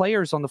 9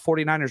 players on the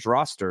 49ers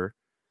roster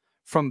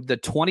from the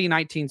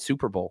 2019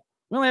 Super Bowl.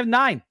 We only have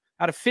 9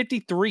 out of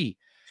 53.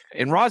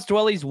 And Ross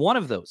Dwelly's one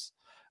of those.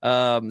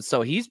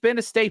 So he's been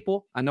a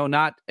staple. I know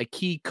not a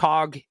key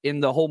cog in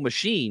the whole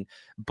machine,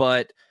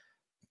 but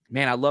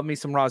man, I love me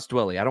some Ross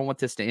Dwelly. I don't want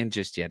this to end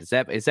just yet.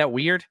 Is that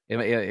weird?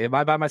 Am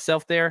I by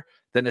myself there?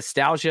 The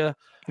nostalgia.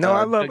 No,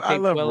 I love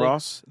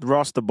Dwelly.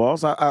 Ross the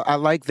Boss. I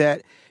like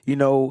that.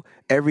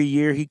 Every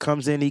year he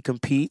comes in, he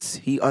competes.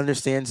 He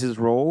understands his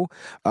role.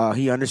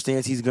 He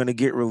understands he's going to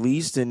get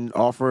released and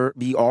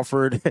be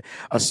offered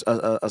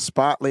a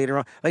spot later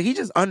on. Like he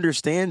just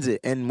understands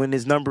it. And when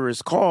his number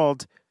is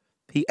called,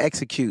 he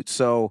executes.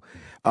 So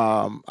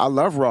I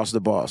love Ross the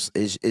Boss.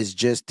 Is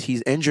just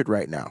he's injured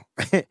right now.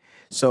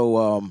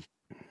 So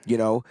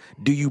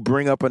do you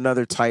bring up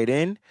another tight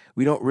end?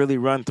 We don't really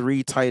run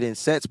 3 tight end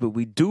sets, but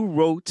we do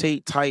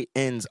rotate tight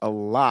ends a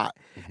lot.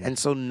 Mm-hmm. And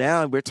so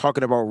now we're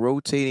talking about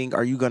rotating.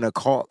 Are you gonna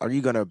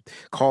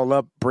call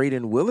up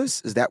Braden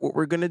Willis? Is that what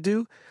we're gonna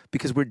do?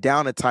 Because we're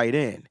down a tight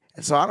end.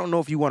 And so I don't know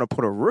if you want to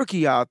put a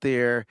rookie out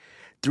there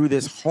through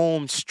this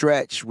home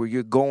stretch where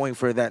you're going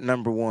for that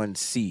number 1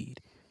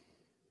 seed.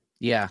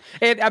 Yeah.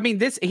 And I mean,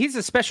 he's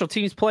a special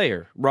teams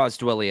player, Ross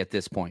Dwelly, at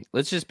this point.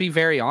 Let's just be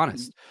very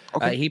honest.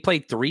 Okay. He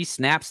played 3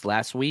 snaps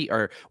last week,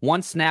 or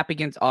 1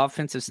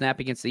 offensive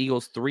snap against the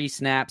Eagles, 3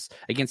 snaps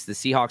against the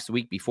Seahawks the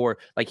week before.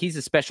 Like, he's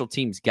a special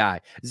teams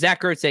guy.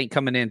 Zach Ertz ain't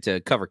coming in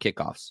to cover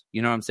kickoffs.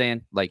 You know what I'm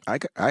saying? Like,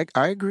 I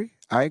agree.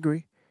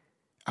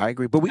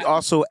 But we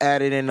also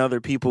added in other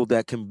people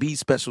that can be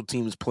special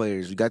teams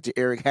players. You got your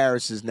Eric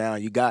Harris's now.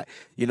 You got,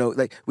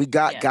 we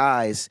got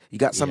guys. You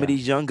got some of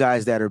these young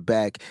guys that are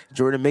back.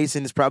 Jordan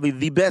Mason is probably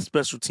the best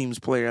special teams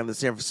player on the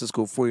San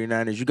Francisco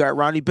 49ers. You got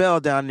Ronnie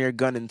Bell down there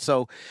gunning.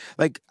 So,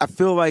 I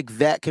feel like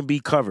that can be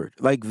covered.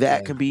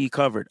 Can be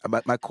covered.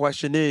 My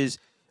question is,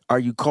 are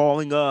you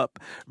calling up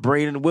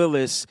Braden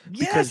Willis?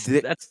 Yes,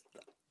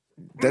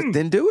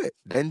 then do it.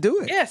 Then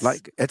do it. Yes.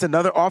 It's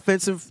another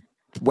offensive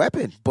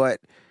weapon, but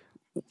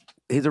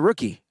he's a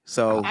rookie,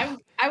 so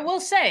I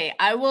will say,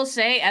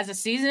 as the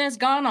season has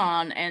gone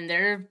on and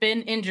there have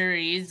been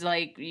injuries,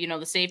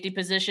 the safety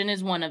position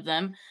is one of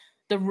them.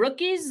 The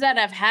rookies that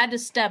have had to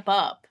step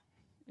up,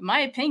 in my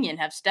opinion,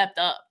 have stepped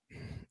up.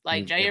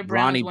 Like Jair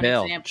Brown Ronnie is one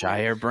Bell, example.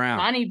 Jair Brown.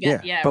 Ronnie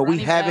Bell, Yeah, but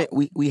Ronnie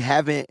Bell. we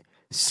haven't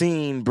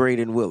seen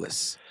Braden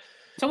Willis.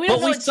 So we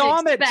don't know we what saw to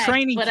him at expect,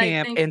 training but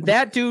camp, I think, and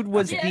that dude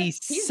was Yeah, the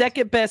he's-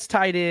 second best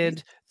tight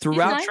end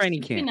throughout nice.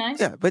 training He'd be camp.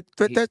 nice. Yeah, but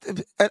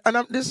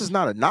this is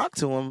not a knock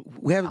to him.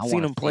 We haven't I seen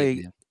wanna him see play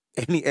it, man.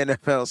 any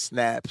NFL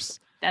snaps.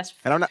 That's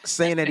And I'm not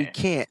saying that he fair.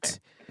 can't,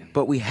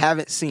 but we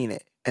haven't seen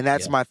it. And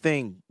that's my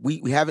thing.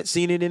 We haven't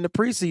seen it in the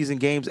preseason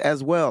games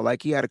as well.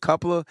 Like he had a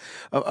couple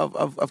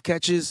of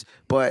catches,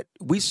 but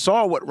we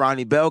saw what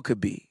Ronnie Bell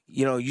could be.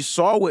 You know, you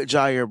saw what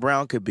Jair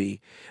Brown could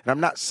be. And I'm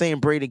not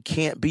saying Braden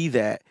can't be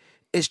that.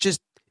 It's just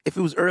if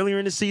it was earlier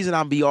in the season,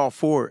 I'd be all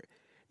for it.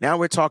 Now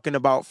we're talking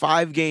about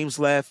 5 games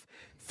left,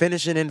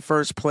 finishing in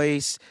first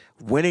place,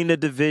 winning the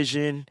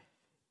division.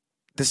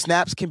 The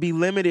snaps can be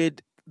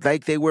limited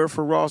like they were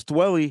for Ross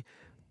Dwelly.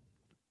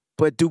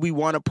 But do we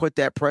want to put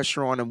that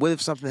pressure on him? What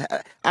if something?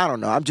 I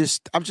don't know. I'm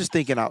just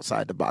thinking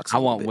outside the box. I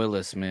want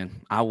Willis, man.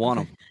 I want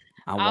him.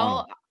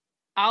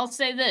 I'll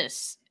say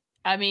this.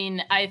 I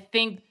mean, I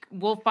think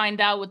we'll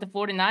find out what the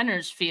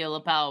 49ers feel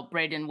about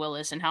Braden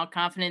Willis and how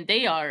confident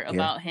they are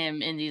about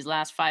him in these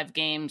last 5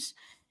 games.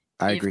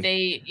 I if agree.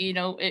 They,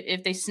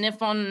 if they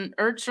sniff on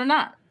Ertz or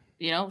not,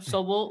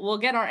 so we'll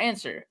get our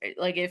answer.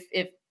 Like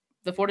if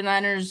the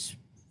 49ers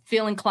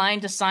feel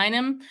inclined to sign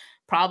him,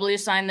 probably a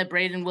sign that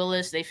Braden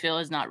Willis they feel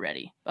is not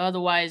ready.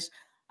 Otherwise,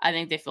 I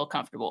think they feel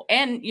comfortable.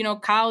 And,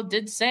 Kyle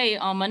did say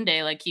on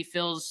Monday, like he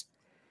feels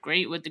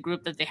great with the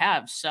group that they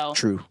have. So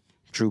True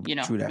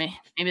that.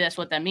 Maybe that's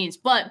what that means.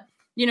 But,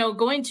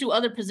 going to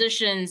other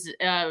positions,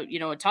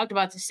 talked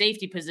about the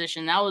safety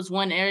position. That was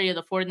one area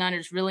the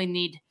 49ers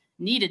really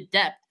needed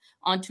depth.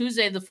 On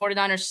Tuesday, the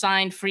 49ers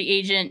signed free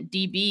agent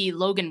DB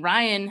Logan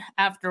Ryan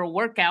after a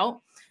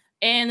workout.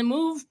 And the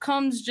move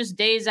comes just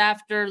days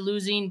after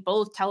losing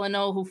both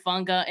Talanoa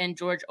Hufanga and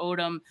George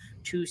Odom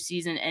to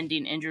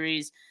season-ending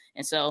injuries.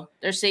 And so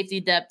their safety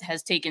depth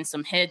has taken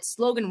some hits.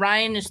 Logan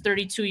Ryan is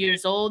 32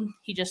 years old.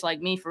 He just like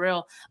me, for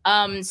real.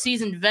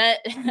 Seasoned vet,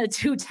 a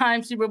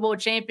 2-time Super Bowl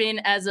champion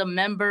as a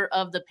member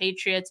of the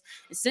Patriots.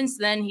 And since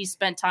then, he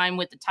spent time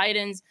with the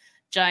Titans,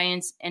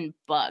 Giants, and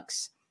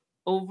Bucks.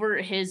 Over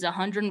his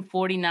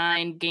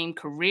 149-game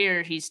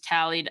career, he's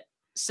tallied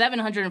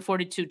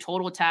 742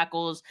 total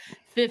tackles,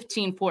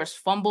 15 forced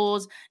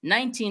fumbles,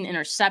 19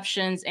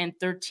 interceptions, and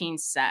 13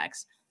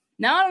 sacks.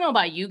 Now, I don't know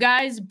about you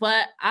guys,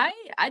 but I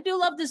do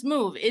love this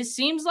move. It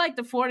seems like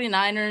the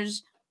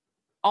 49ers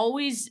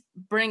always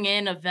bring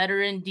in a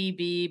veteran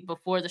DB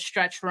before the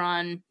stretch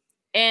run.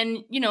 And,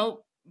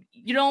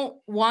 you don't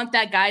want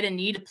that guy to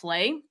need to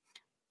play,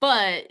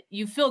 but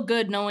you feel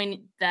good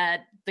knowing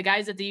that the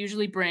guys that they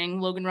usually bring,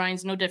 Logan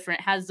Ryan's no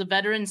different, has the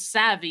veteran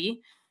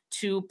savvy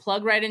to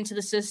plug right into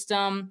the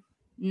system,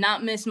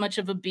 not miss much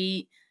of a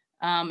beat.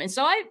 And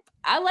so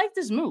I like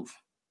this move.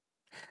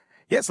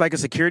 Yeah, it's like a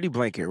security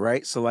blanket,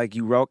 right? So like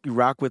you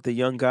rock with the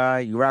young guy,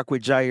 you rock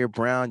with Jair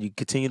Brown, you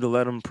continue to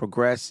let him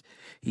progress.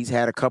 He's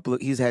had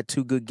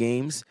 2 good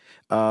games,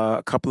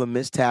 a couple of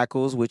missed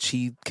tackles, which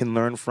he can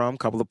learn from, a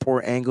couple of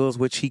poor angles,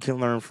 which he can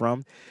learn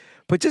from.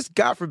 But just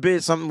God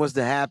forbid something was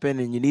to happen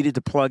and you needed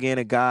to plug in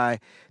a guy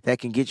that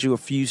can get you a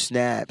few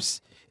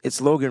snaps. It's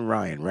Logan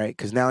Ryan, right?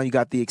 Because now you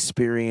got the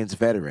experienced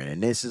veteran.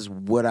 And this is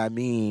what I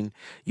mean.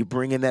 You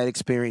bring in that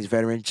experienced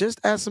veteran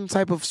just as some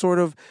type of sort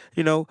of,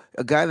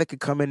 a guy that could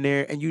come in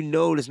there and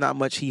there's not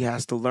much he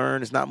has to learn.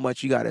 There's not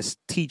much you got to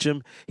teach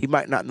him. He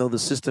might not know the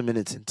system in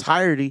its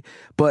entirety,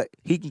 but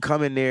he can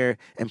come in there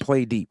and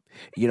play deep.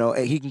 And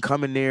he can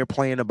come in there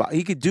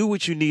he could do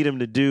what you need him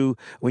to do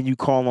when you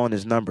call on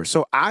his number.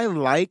 So I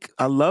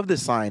love the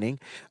signing,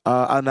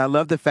 and I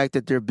love the fact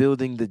that they're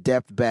building the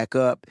depth back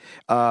up,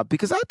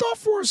 because I thought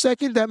for a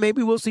second that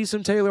maybe we'll see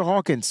some Taylor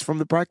Hawkins from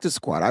the practice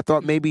squad. I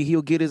thought maybe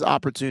he'll get his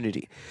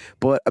opportunity,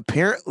 but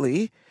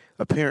apparently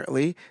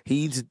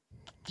he's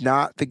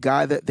not the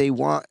guy that they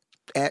want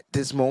at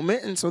this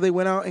moment, and so they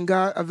went out and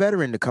got a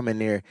veteran to come in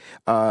there,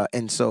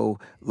 and so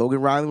Logan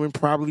Riley will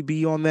probably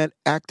be on that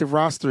active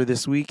roster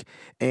this week.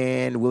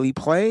 And will he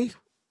play?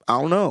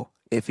 I don't know.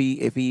 If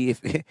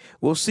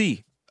we'll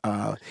see.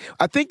 I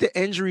think the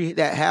injury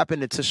that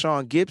happened to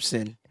Tashawn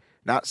Gibson,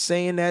 not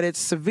saying that it's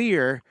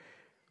severe,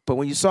 but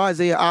when you saw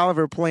Isaiah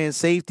Oliver playing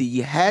safety,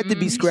 you had to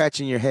be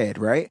scratching your head,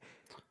 right?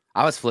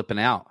 I was flipping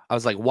out. I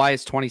was like, why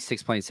is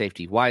 26 playing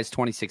safety? Why is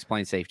 26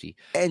 playing safety?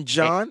 And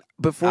John,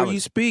 before you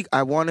speak,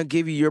 I want to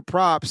give you your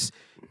props.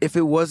 If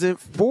it wasn't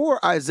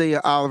for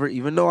Isaiah Oliver,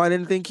 even though I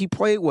didn't think he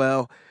played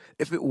well,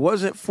 if it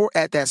wasn't for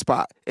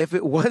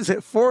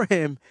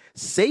him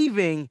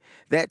saving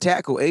that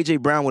tackle, A.J.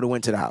 Brown would have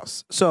went to the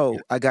house. So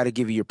I got to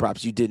give you your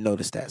props. You did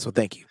notice that. So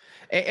thank you.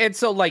 And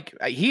so, like,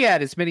 he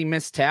had as many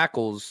missed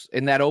tackles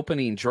in that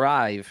opening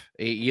drive.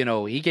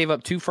 He gave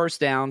up 2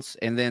 first downs,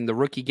 and then the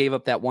rookie gave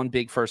up that one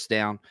big first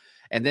down,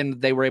 and then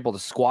they were able to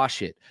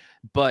squash it.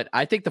 But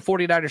I think the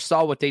 49ers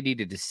saw what they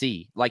needed to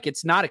see. Like,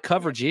 it's not a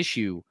coverage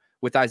issue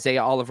with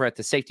Isaiah Oliver at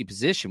the safety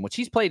position, which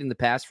he's played in the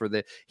past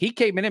he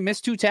came in and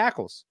missed 2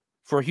 tackles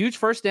for huge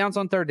first downs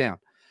on third down.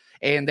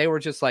 And they were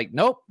just like,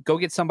 nope, go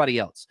get somebody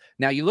else.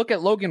 Now you look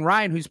at Logan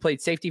Ryan, who's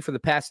played safety for the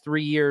past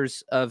 3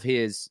 years of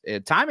his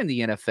time in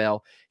the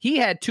NFL. He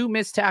had 2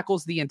 missed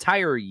tackles the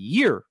entire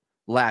year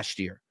last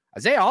year.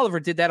 Isaiah Oliver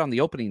did that on the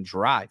opening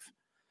drive.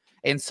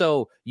 And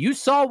so you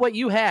saw what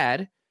you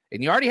had,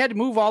 and you already had to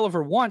move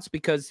Oliver once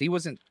because he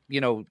wasn't,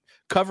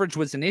 coverage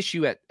was an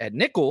issue at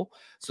nickel.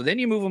 So then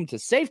you move him to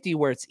safety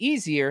where it's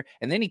easier,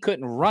 and then he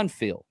couldn't run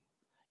fill.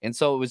 And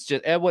so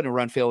it wasn't a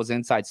run fill, it was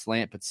inside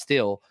slant, but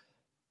still,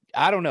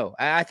 I don't know.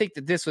 I think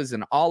that this was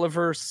an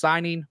Oliver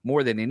signing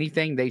more than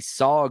anything. They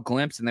saw a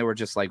glimpse and they were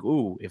just like,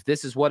 ooh, if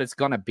this is what it's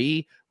going to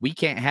be, we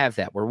can't have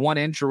that. We're one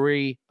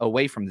injury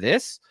away from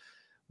this.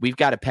 We've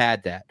got to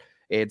pad that.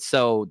 And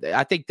so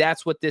I think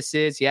that's what this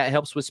is. Yeah, it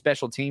helps with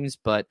special teams,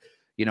 but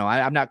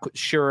I'm not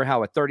sure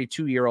how a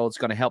 32-year-old is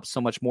going to help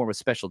so much more with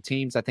special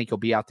teams. I think he'll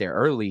be out there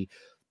early.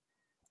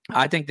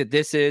 I think that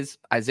this is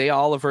Isaiah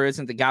Oliver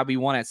isn't the guy we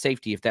want at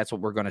safety if that's what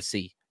we're going to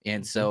see.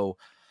 And so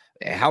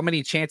how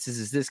many chances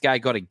is this guy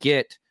going to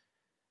get?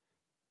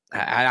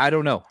 I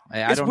don't know.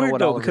 I don't know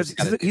what Oliver's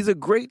because he's a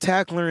great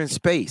tackler in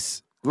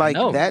space. Like,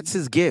 that's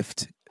his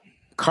gift.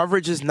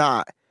 Coverage is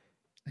not.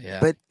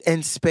 Yeah. But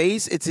in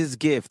space, it's his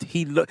gift.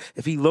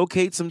 If he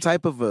locates some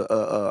type of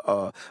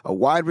a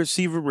wide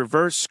receiver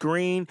reverse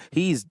screen,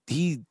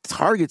 he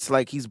targets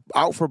like he's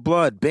out for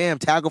blood. Bam,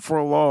 tackle for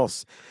a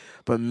loss.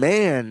 But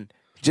man,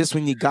 just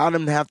when you got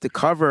him to have to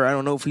cover, I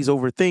don't know if he's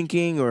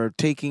overthinking or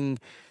taking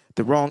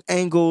the wrong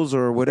angles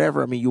or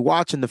whatever. I mean, you're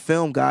watching the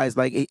film, guys,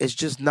 like it's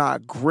just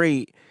not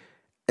great.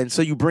 And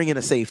so you bring in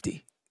a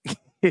safety.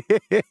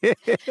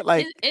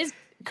 It's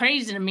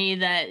crazy to me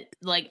that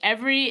like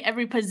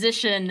every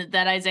position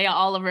that Isaiah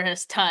Oliver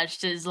has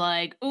touched is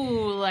like,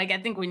 ooh, like I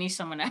think we need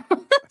someone else.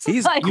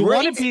 He's like, you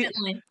want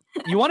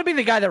to be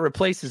the guy that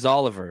replaces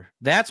Oliver.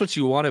 That's what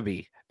you want to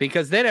be,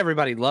 because then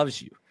everybody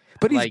loves you.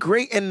 But he's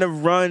great in the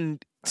run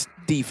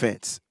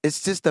defense.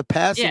 It's just the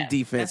passing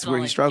defense where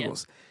he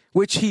struggles.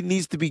 Which he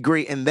needs to be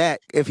great in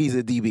that if he's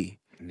a DB.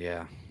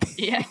 Yeah.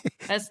 Yeah.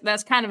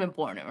 That's kind of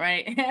important,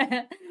 right?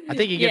 I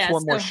think he gets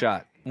one more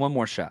shot. One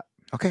more shot.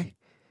 Okay.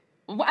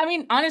 I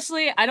mean,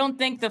 honestly, I don't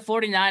think the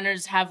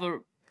 49ers have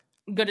a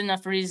good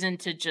enough reason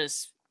to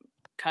just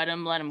cut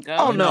him, let him go.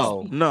 Oh,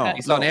 no.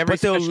 It's on every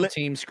special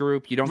teams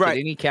group. You don't get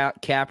any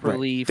cap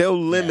relief. They'll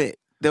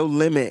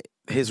limit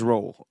his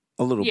role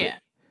a little bit.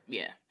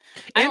 Yeah.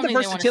 And the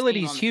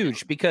versatility is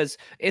huge because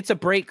it's a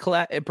break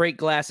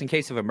glass in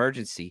case of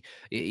emergency.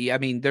 I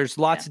mean, there's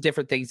lots of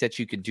different things that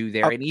you could do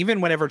there. And even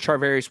whenever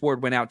Charvarius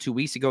Ward went out 2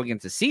 weeks ago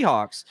against the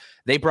Seahawks,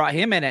 they brought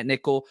him in at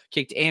nickel,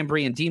 kicked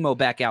Ambry and Demo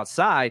back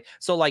outside.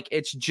 So like,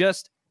 it's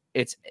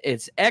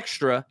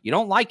extra. You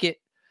don't like it,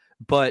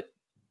 but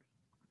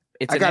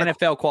it's an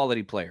NFL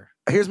quality player.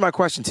 Here's my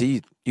question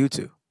to you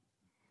two.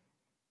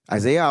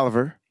 Isaiah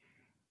Oliver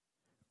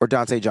or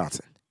Dante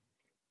Johnson?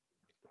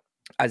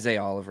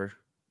 Isaiah Oliver.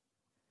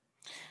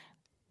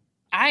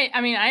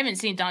 I mean, I haven't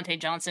seen Dante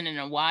Johnson in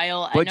a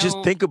while. But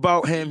just think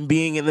about him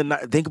being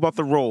think about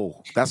the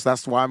role.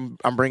 That's why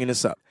I'm bringing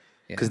this up,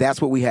 because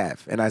that's what we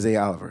have in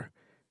Isaiah Oliver.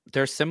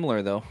 They're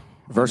similar though.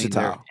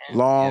 Versatile,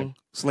 long,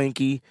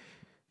 slinky,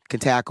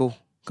 can tackle,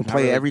 can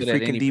play every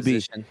freaking DB.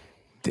 Position.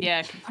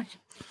 Yeah.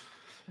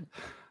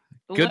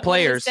 Good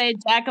players. Say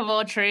jack of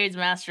all trades,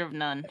 master of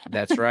none.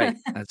 That's right.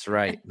 That's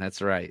right.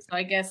 So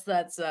I guess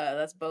that's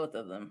both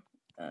of them.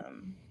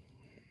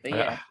 But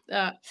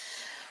yeah.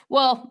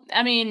 Well,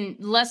 I mean,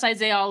 less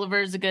Isaiah Oliver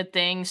is a good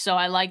thing. So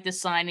I like the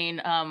signing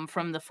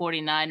from the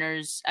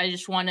 49ers. I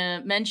just want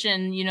to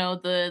mention,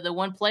 the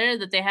one player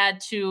that they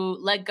had to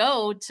let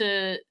go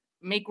to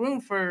make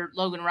room for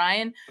Logan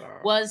Ryan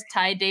was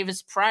Ty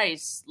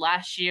Davis-Price,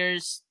 last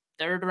year's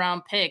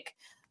 3rd-round pick,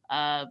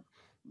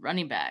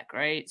 running back,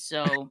 right?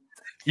 So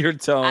your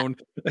tone,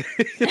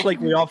 like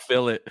we all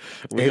feel it.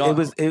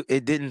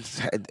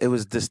 It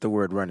was just the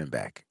word running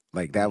back.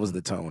 Like that was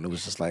the tone. It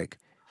was just like,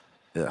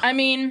 ugh. I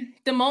mean,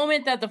 the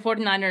moment that the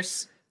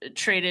 49ers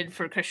traded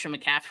for Christian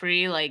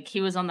McCaffrey, like he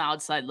was on the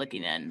outside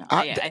looking in.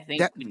 I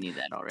think we knew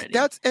that already.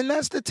 That's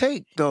the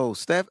take though,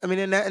 Steph. I mean,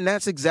 and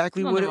that's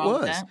exactly what it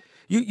was.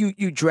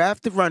 You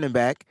draft the running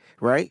back,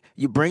 right?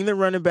 You bring the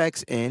running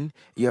backs in.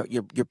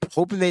 You're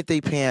hoping that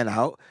they pan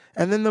out,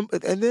 and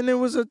then there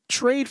was a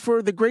trade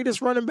for the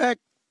greatest running back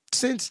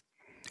since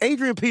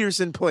Adrian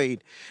Peterson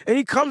played, and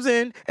he comes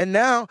in, and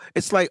now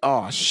it's like,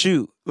 oh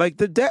shoot,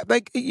 like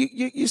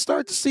you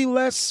start to see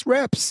less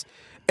reps,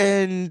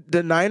 and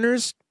the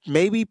Niners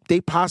maybe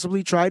they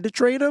possibly tried to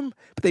trade him,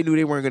 but they knew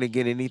they weren't going to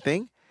get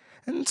anything,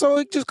 and so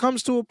it just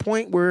comes to a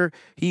point where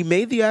he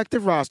made the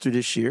active roster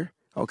this year,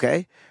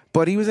 okay,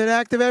 but he was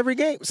inactive every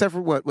game except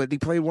for what he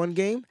played one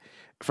game,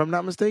 if I'm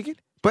not mistaken.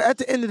 But at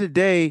the end of the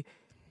day,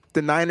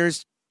 the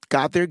Niners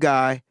got their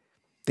guy,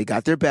 they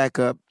got their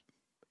backup.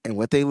 And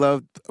what they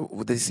love,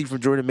 what they see from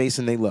Jordan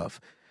Mason, they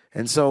love.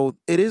 And so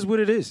it is what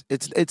it is.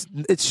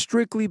 It's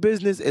strictly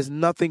business. It's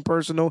nothing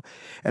personal.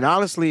 And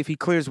honestly, if he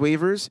clears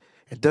waivers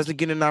and doesn't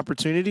get an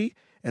opportunity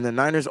and the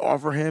Niners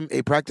offer him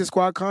a practice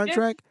squad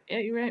contract, yeah,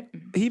 you're right.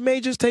 He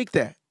may just take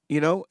that.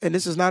 and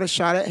this is not a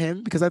shot at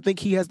him because I think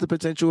he has the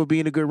potential of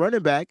being a good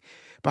running back.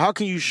 But how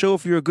can you show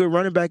if you're a good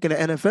running back in the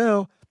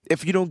NFL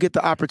if you don't get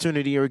the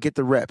opportunity or get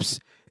the reps?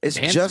 It's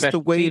just the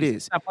way it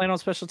is. He's not playing on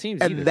special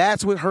teams and either.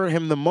 That's what hurt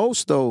him the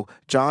most, though,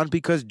 John,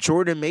 because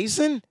Jordan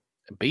Mason,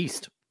 a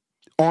beast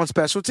on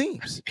special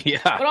teams. Yeah.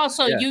 But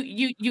also,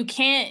 you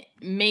can't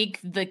make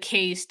the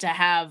case to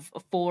have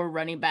 4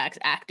 running backs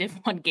active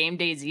on game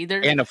days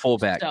either. And a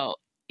fullback. So,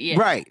 yeah.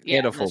 Right. Yeah,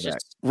 and a fullback.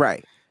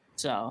 Right.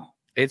 So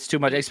it's too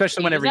much,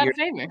 especially whenever you're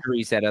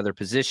injuries at other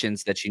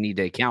positions that you need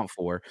to account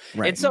for.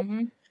 Right. And so,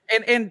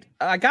 and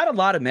I got a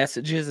lot of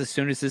messages as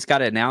soon as this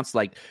got announced,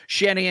 like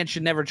Shanahan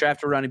should never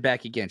draft a running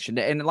back again.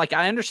 And like,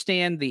 I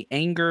understand the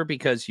anger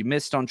because you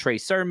missed on Trey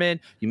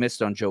Sermon, you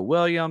missed on Joe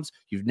Williams,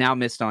 you've now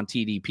missed on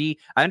TDP.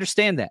 I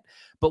understand that.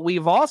 But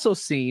we've also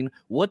seen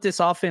what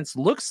this offense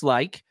looks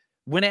like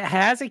when it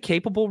has a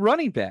capable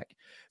running back.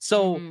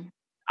 So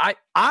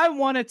I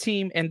want a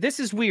team, and this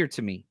is weird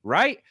to me,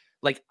 right?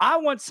 Like, I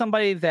want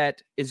somebody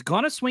that is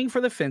going to swing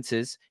for the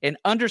fences and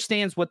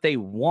understands what they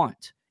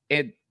want.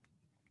 And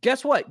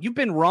guess what? You've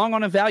been wrong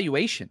on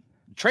evaluation.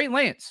 Trey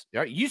Lance,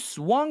 you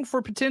swung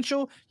for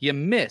potential, you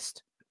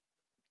missed.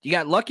 You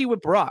got lucky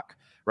with Brock,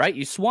 right?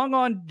 You swung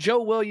on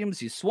Joe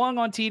Williams, you swung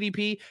on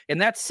TDP,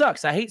 and that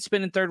sucks. I hate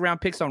spending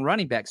third-round picks on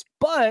running backs,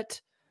 but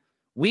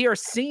we are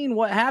seeing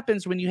what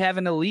happens when you have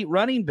an elite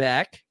running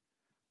back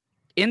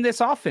in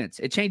this offense.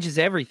 It changes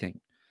everything.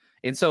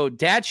 And so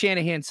Dad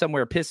Shanahan's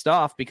somewhere pissed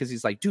off because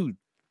he's like, dude,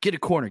 get a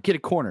corner.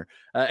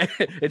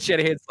 And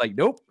Shanahan's like,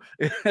 nope.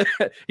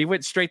 He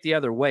went straight the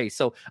other way.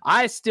 So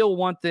I still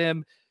want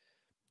them.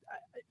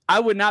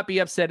 I would not be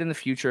upset in the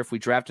future if we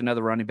draft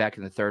another running back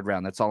in the 3rd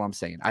round. That's all I'm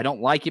saying. I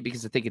don't like it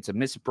because I think it's a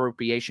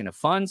misappropriation of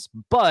funds.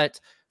 But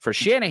for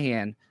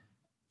Shanahan,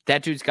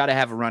 that dude's got to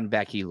have a running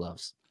back he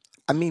loves.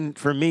 I mean,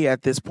 for me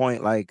at this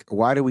point, like,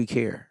 why do we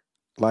care?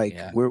 Like,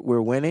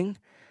 we're winning.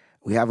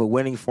 We have a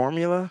winning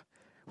formula.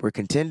 We're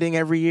contending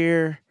every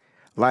year.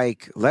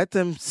 Like, let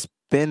them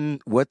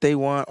spend what they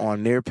want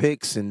on their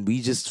picks, and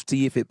we just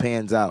see if it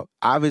pans out.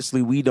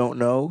 Obviously, we don't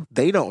know.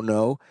 They don't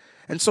know.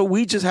 And so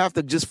we just have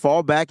to just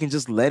fall back and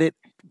just let it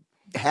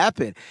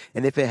happen.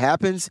 And if it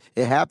happens,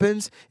 it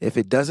happens. If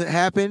it doesn't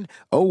happen,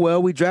 oh,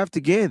 well, we draft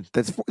again.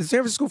 The San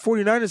Francisco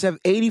 49ers have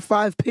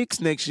 85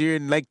 picks next year,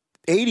 and like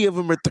 80 of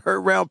them are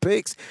 3rd-round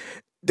picks.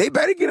 They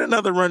better get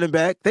another running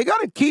back. They got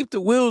to keep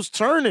the wheels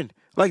turning.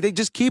 Like, they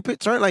just keep it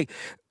turning. Like,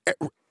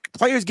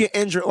 players get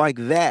injured like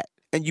that,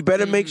 and you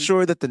better make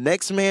sure that the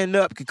next man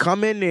up can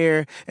come in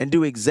there and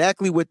do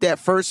exactly what that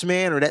first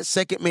man or that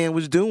second man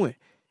was doing.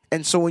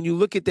 And so when you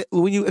look at that,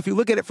 if you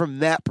look at it from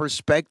that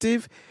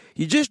perspective,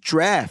 you just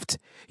draft.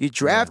 You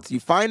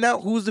find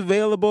out who's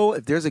available.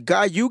 If there's a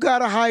guy you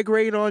got a high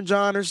grade on,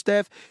 John or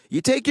Steph, you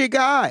take your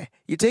guy.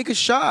 You take a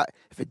shot.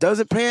 If it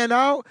doesn't pan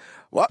out,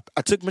 well,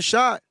 I took my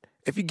shot.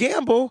 If you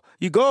gamble,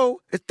 you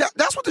go.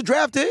 That's what the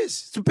draft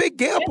is. It's a big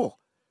gamble.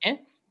 Yeah.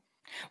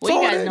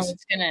 Well,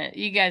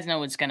 you guys know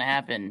what's gonna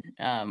happen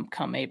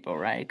come April,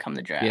 right? Come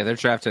the draft. Yeah, they're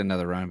drafting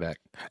another running back.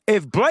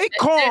 If Blake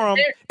Corum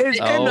is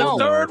in the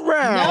 3rd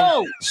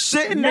round,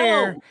 sitting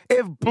there,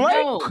 if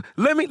Blake,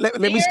 let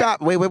me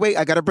stop. Wait.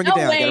 I gotta bring it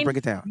down. I gotta bring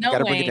it down. I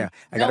gotta bring it down.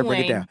 I gotta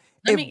bring it down.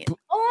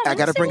 I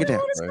gotta bring it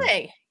down. Let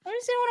me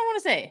say what I want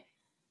to say.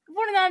 The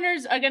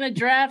 49ers are gonna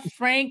draft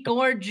Frank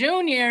Gore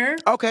Jr.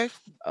 Okay.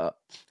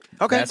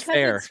 That's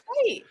fair.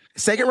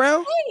 Second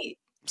round.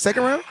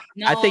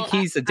 No, I think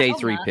he's a day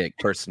 3 pick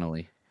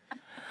personally.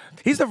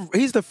 He's the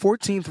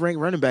 14th ranked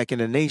running back in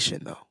the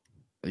nation, though.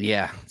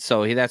 Yeah,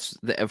 so that's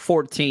the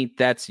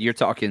 14th. You're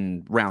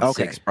talking round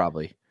 6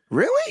 probably.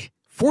 Really?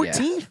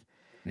 14th?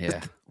 Yeah.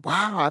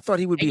 Wow, I thought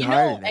he would be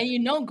higher than that.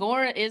 And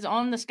Gore is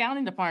on the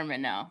scouting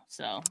department now.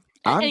 So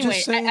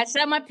Just saying, I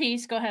said my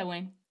piece. Go ahead,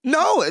 Wayne.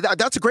 No,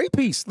 that's a great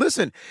piece.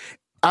 Listen,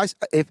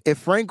 if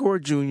Frank Gore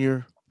Jr.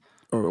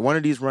 or one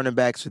of these running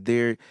backs are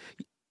there,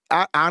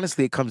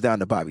 honestly, it comes down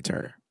to Bobby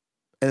Turner.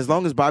 And as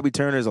long as Bobby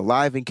Turner is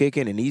alive and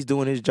kicking and he's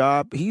doing his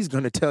job, he's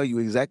going to tell you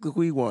exactly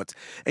who he wants.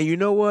 And you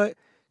know what?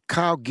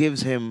 Kyle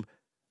gives him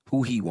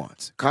who he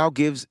wants. Kyle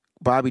gives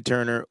Bobby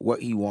Turner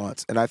what he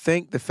wants. And I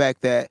think the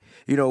fact that,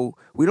 we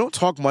don't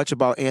talk much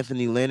about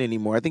Anthony Lynn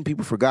anymore. I think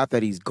people forgot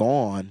that he's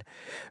gone.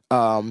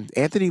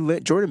 Anthony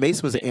Lynn, Jordan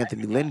Mason was an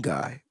Anthony Lynn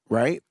guy,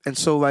 right? And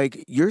so,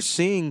 like, you're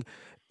seeing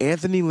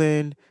Anthony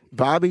Lynn,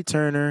 Bobby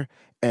Turner,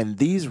 and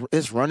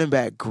this running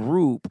back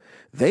group,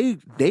 they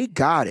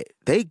got it.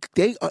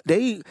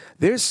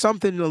 There's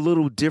something a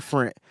little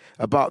different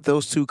about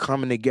those two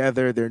coming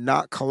together. They're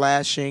not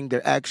clashing.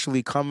 They're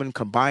actually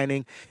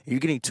combining.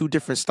 You're getting 2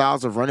 different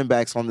styles of running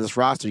backs on this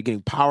roster. You're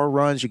getting power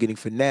runs. You're getting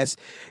finesse.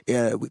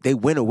 They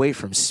went away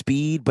from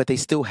speed, but they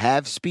still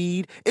have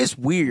speed. It's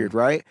weird,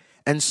 right?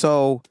 And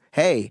so,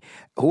 hey,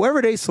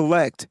 whoever they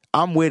select,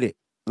 I'm with it.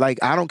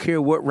 Like, I don't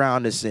care what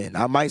round it's in.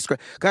 I might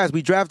guys,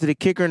 we drafted a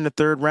kicker in the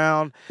 3rd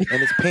round,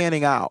 and it's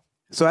panning out.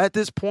 So at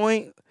this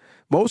point,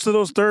 most of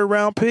those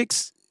 3rd-round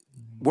picks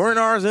weren't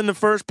ours in the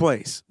first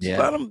place. Yeah.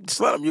 Just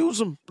let them use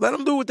them. Let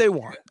them do what they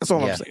want. That's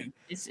all I'm saying.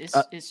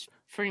 It's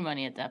Free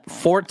money at that point.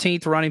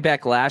 14th running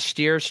back last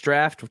year's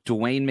draft,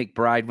 Dwayne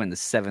McBride went the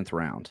 7th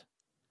round.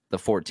 The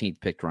 14th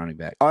picked running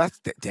back. Oh,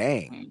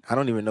 dang. I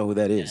don't even know who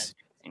that is.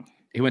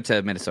 He went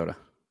to Minnesota.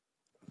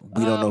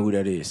 We don't know who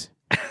that is.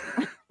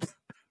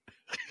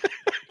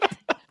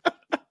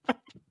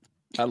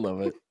 I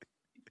love it.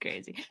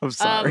 Crazy. I'm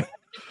sorry.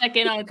 Check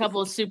in on a couple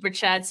of super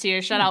chats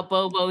here. Shout out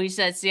Bobo. He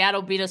said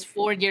Seattle beat us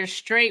 4 years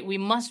straight. We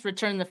must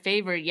return the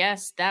favor.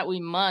 Yes, that we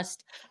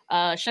must.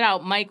 Shout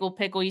out Michael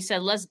Pickle. He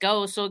said, let's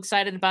go. So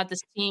excited about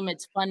this team.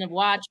 It's fun to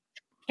watch.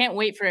 Can't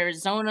wait for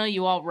Arizona.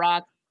 You all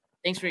rock.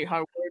 Thanks for your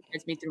hard work.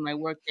 Gets me through my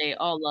workday.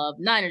 All love.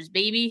 Niners,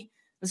 baby.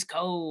 Let's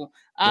go.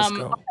 Let's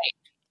go. All right.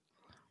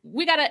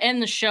 We got to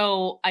end the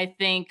show, I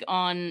think,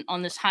 on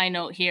this high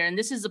note here. And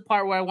this is the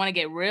part where I want to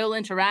get real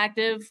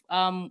interactive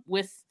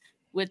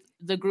with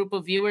the group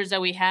of viewers that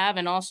we have.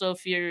 And also,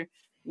 if you're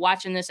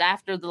watching this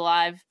after the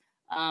live,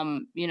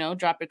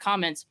 drop your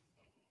comments.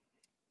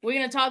 We're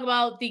going to talk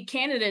about the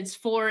candidates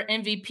for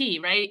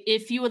MVP, right?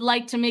 If you would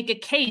like to make a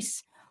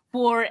case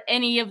for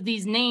any of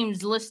these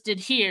names listed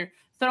here,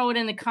 throw it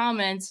in the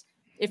comments.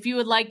 If you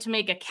would like to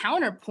make a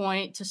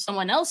counterpoint to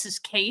someone else's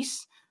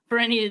case for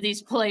any of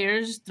these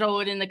players, throw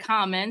it in the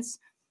comments.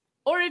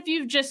 Or if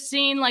you've just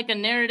seen like a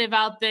narrative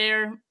out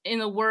there in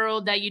the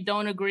world that you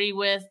don't agree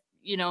with,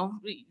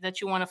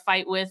 that you want to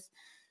fight with,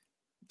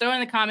 throw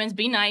in the comments,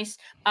 be nice.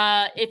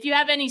 If you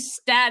have any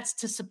stats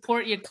to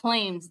support your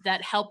claims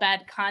that help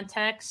add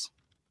context,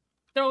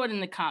 throw it in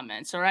the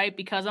comments, all right?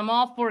 Because I'm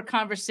all for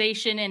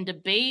conversation and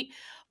debate,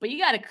 but you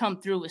got to come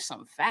through with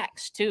some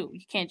facts too.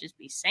 You can't just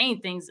be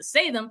saying things to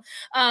say them.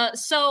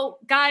 So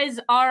guys,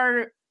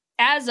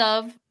 as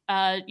of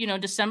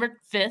December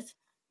 5th,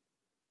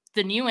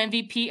 the new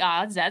MVP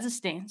odds as it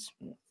stands,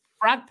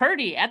 Brock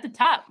Purdy at the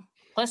top,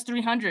 plus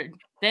 300.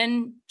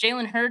 Then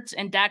Jalen Hurts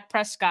and Dak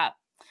Prescott.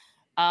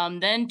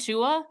 Then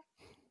Tua,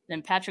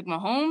 then Patrick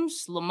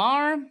Mahomes,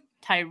 Lamar,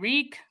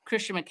 Tyreek,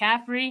 Christian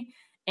McCaffrey,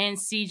 and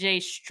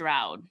CJ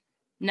Stroud.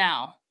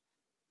 Now,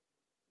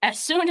 as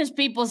soon as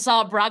people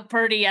saw Brock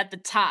Purdy at the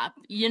top,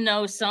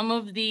 some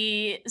of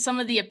the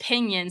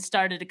opinions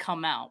started to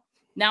come out.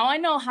 Now, I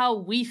know how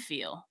we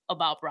feel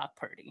about Brock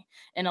Purdy,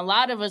 and a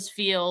lot of us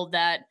feel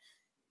that,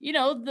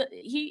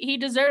 he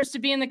deserves to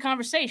be in the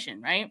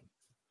conversation, right?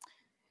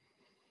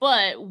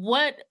 But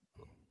what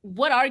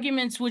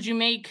arguments would you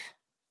make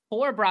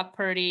for Brock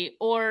Purdy,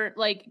 or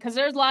because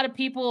there's a lot of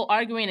people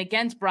arguing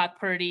against Brock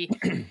Purdy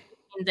in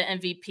the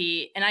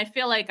MVP, and I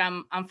feel like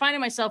I'm finding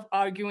myself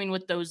arguing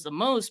with those the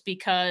most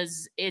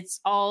because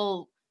it's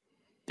all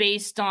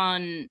based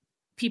on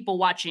people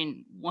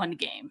watching one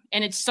game,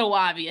 and it's so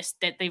obvious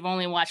that they've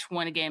only watched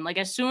one game. Like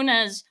as soon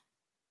as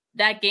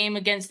that game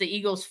against the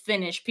Eagles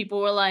finished,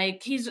 people were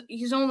like, he's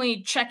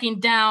only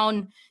checking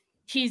down.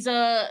 He's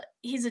a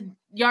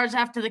yards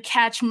after the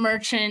catch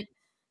merchant.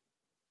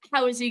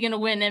 How is he going to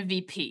win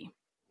MVP?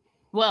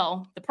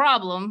 Well, the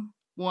problem,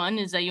 one,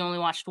 is that you only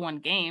watched one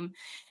game.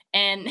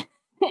 And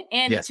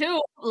yes.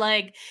 Two,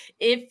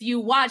 if you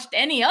watched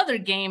any other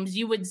games,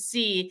 you would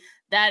see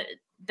that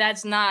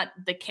that's not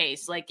the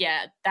case.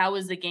 That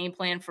was the game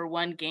plan for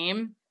one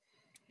game.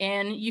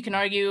 And you can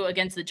argue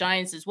against the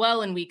Giants as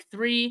well in week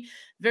 3,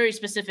 very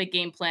specific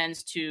game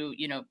plans to,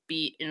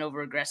 beat an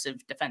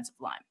over-aggressive defensive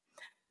line.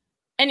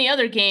 Any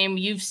other game,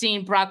 you've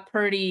seen Brock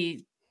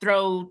Purdy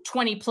throw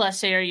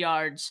 20-plus air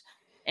yards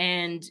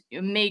and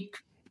make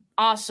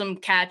awesome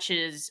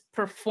catches,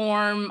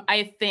 perform,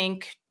 I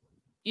think,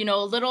 a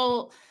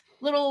little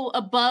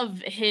above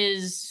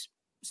his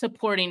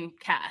supporting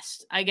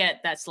cast. I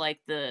get that's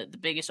the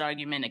biggest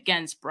argument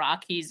against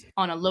Brock. He's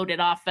on a loaded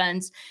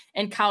offense,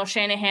 and Kyle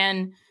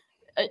Shanahan,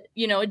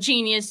 a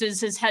genius, is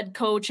his head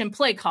coach and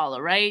play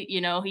caller, right?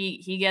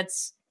 He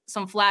gets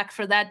some flack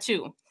for that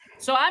too.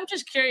 So I'm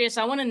just curious.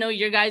 I want to know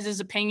your guys'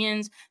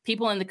 opinions.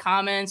 People in the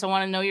comments, I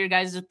want to know your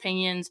guys'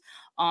 opinions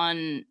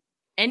on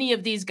any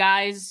of these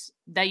guys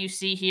that you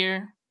see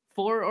here,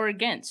 for or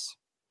against.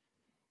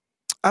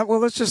 Well,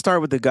 let's just start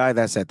with the guy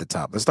that's at the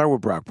top. Let's start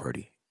with Brock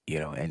Purdy.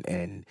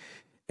 And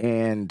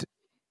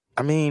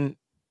I mean,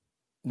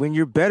 when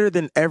you're better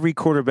than every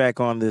quarterback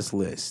on this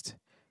list,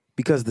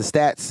 because the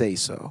stats say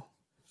so,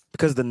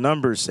 because the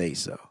numbers say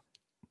so.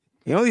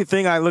 The only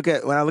thing I look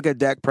at when I look at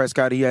Dak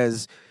Prescott, he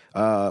has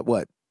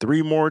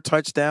 3 more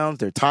touchdowns.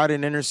 They're tied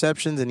in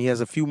interceptions, and he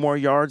has a few more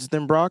yards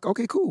than Brock.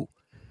 Okay, cool.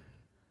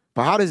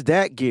 But how does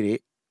Dak get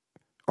it?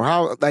 Or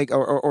how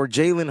or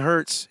Jalen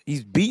Hurts?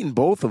 He's beaten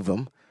both of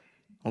them.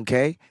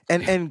 Okay,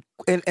 and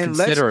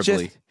let's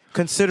just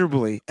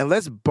considerably, and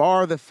let's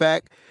bar the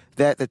fact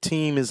that the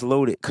team is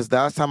loaded, because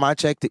last time I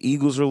checked, the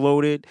Eagles are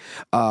loaded.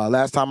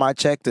 Last time I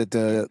checked,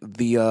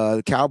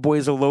 the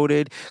Cowboys are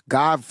loaded.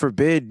 God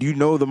forbid,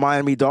 the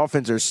Miami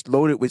Dolphins are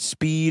loaded with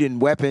speed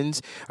and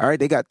weapons. All right,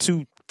 they got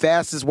 2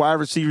 fastest wide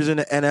receivers in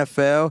the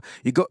NFL.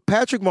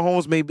 Patrick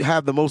Mahomes may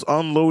have the most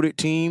unloaded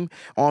team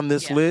on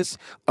this list,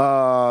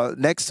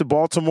 next to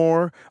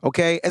Baltimore.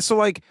 Okay, and so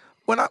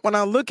when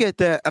I look at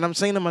that, and I'm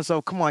saying to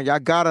myself, come on, y'all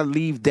gotta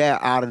leave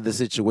that out of the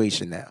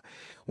situation now.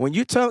 When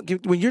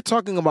you're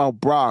talking about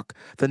Brock,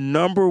 the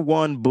number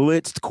one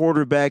blitzed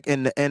quarterback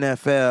in the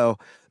NFL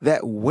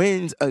that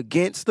wins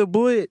against the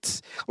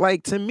blitz,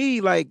 like to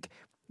me, like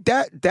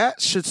that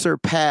should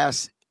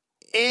surpass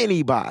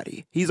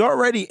anybody. He's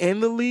already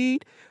in the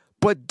lead,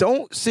 but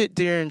don't sit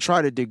there and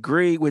try to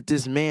degrade what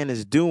this man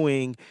is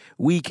doing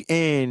week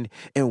in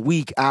and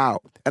week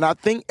out. And I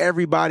think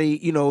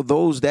everybody,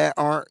 those that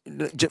aren't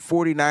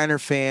 49er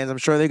fans, I'm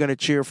sure they're going to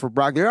cheer for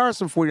Brock. There are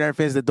some 49er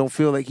fans that don't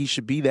feel like he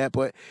should be that,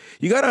 but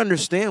you got to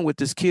understand what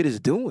this kid is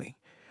doing.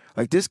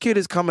 Like, this kid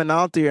is coming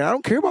out there, and I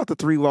don't care about the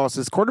 3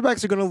 losses.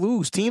 Quarterbacks are going to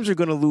lose. Teams are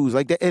going to lose.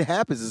 Like, that, it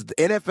happens. It's the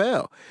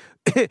NFL,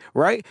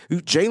 right?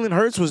 Jalen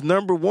Hurts was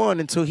number 1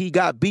 until he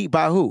got beat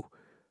by who?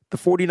 The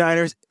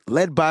 49ers,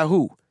 led by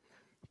who?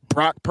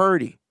 Brock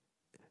Purdy.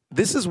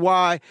 This is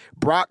why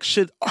Brock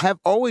should have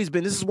always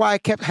been. This is why I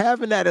kept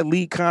having that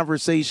elite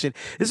conversation.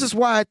 This is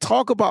why I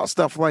talk about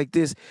stuff like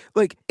this.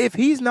 Like, if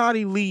he's not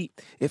elite,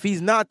 if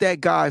he's not that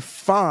guy,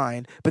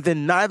 fine. But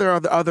then neither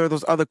are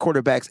those other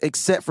quarterbacks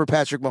except for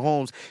Patrick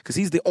Mahomes, because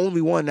he's the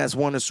only one that's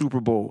won a Super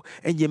Bowl.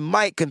 And you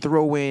might can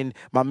throw in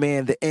my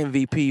man, the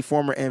MVP,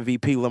 former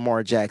MVP,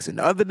 Lamar Jackson.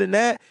 Other than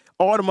that,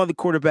 all them other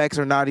quarterbacks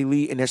are not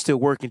elite, and they're still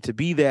working to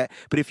be that.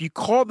 But if you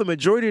call the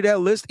majority of that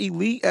list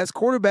elite as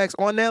quarterbacks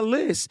on that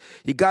list,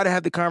 you got to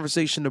have the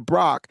conversation to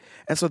Brock.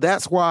 And so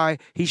that's why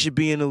he should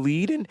be in the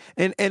lead.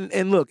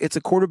 And look, it's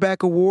a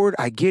quarterback award.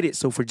 I get it.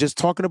 So for just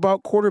talking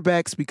about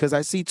quarterbacks, because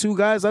I see 2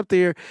 guys up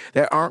there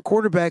that aren't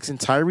quarterbacks, and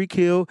Tyreek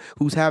Hill,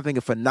 who's having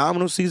a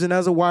phenomenal season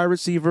as a wide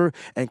receiver,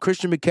 and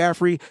Christian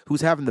McCaffrey,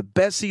 who's having the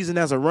best season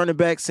as a running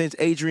back since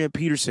Adrian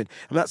Peterson.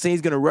 I'm not saying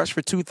he's going to rush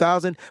for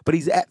 2,000, but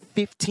he's at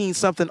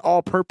 15-something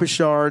all-purpose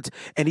yards,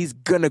 and he's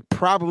going to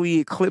probably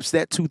eclipse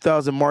that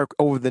 2,000 mark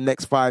over the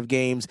next 5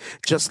 games,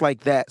 just like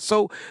that.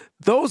 So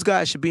those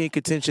guys should be in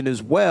contention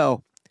as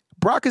well.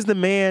 Brock is the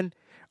man.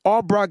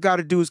 All Brock got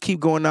to do is keep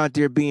going out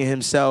there being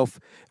himself.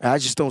 I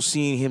just don't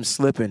see him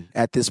slipping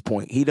at this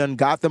point. He done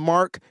got the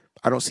mark.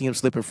 I don't see him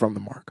slipping from the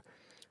mark.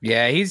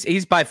 Yeah,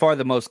 he's by far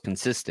the most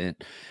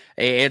consistent.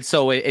 And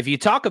so if you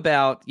talk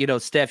about,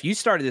 Steph, you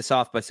started this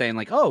off by saying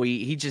like, oh,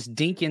 he just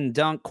dink and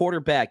dunk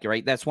quarterback,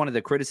 right? That's one of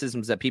the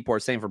criticisms that people are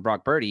saying for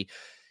Brock Purdy.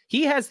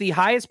 He has the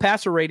highest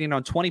passer rating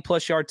on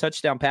 20-plus yard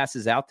touchdown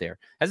passes out there.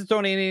 Hasn't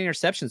thrown any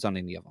interceptions on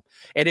any of them.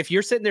 And if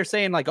you're sitting there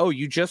saying like, oh,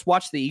 you just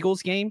watched the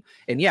Eagles game,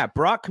 and yeah,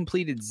 Brock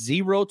completed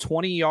 0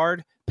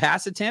 20-yard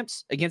pass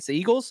attempts against the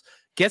Eagles,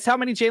 guess how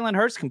many Jalen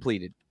Hurts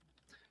completed?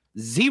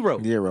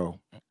 0.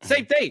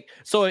 Same thing.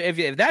 So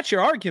if that's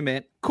your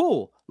argument,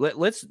 cool.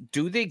 Let's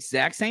do the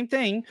exact same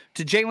thing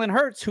to Jalen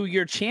Hurts, who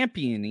you're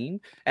championing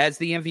as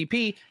the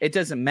MVP. It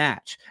doesn't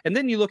match. And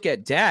then you look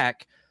at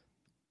Dak.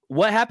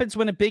 What happens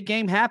when a big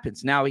game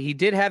happens? Now, he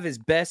did have his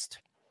best,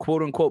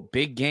 quote-unquote,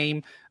 big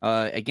game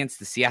against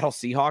the Seattle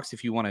Seahawks,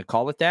 if you want to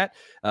call it that,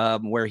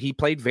 where he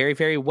played very,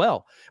 very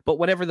well. But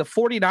whenever the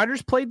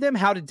 49ers played them,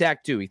 how did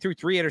Dak do? He threw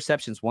 3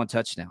 interceptions, 1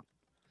 touchdown.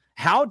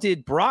 How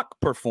did Brock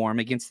perform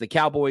against the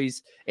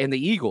Cowboys and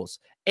the Eagles?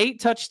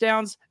 8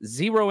 touchdowns,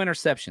 0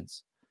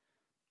 interceptions.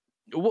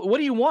 What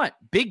do you want?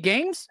 Big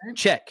games?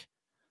 Check.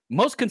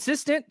 Most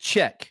consistent?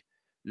 Check.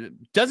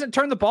 Doesn't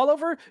turn the ball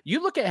over?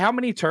 You look at how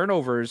many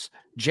turnovers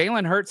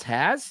Jalen Hurts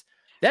has.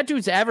 That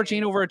dude's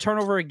averaging over a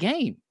turnover a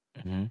game.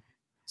 Mm-hmm.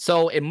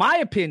 So in my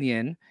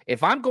opinion,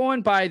 if I'm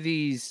going by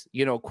these,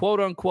 quote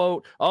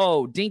unquote,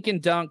 oh, dink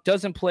and dunk,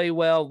 doesn't play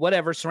well,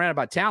 whatever, surrounded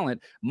by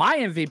talent, my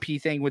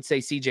MVP thing would say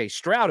CJ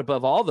Stroud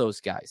above all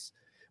those guys.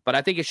 But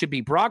I think it should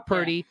be Brock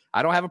Purdy. Yeah.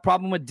 I don't have a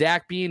problem with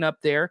Dak being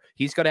up there.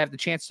 He's going to have the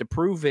chance to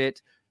prove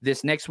it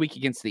this next week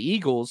against the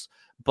Eagles.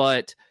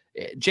 But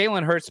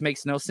Jalen Hurts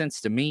makes no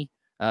sense to me.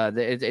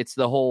 It's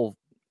the whole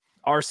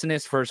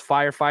arsonist versus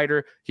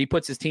firefighter. He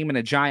puts his team in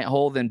a giant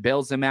hole, then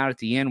bails them out at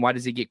the end. Why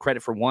does he get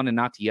credit for one and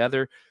not the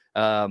other?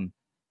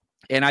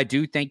 And I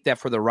do think that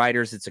for the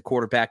writers, it's a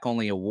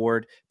quarterback-only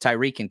award.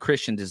 Tyreek and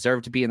Christian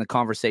deserve to be in the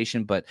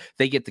conversation, but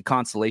they get the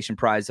consolation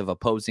prize of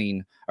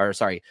offensive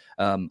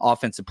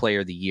player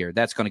of the year.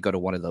 That's going to go to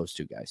one of those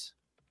 2 guys.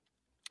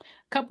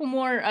 Couple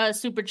more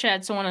super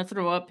chats I want to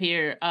throw up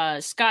here.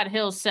 Scott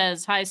Hill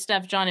says, hi,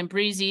 Steph, John, and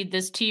Breezy.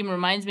 This team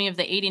reminds me of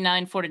the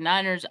 89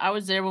 49ers. I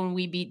was there when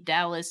we beat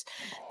Dallas.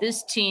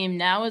 This team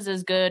now is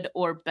as good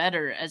or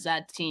better as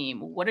that team.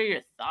 What are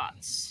your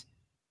thoughts?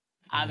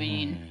 I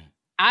mean,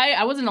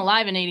 I wasn't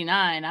alive in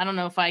 89. I don't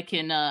know if I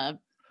can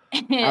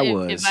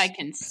if I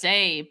can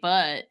say,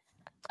 but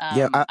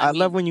I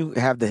love when you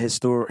have the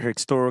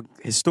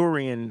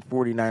historian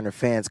 49er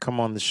fans come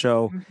on the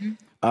show. Mm-hmm.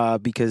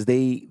 Because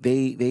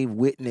they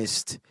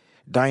witnessed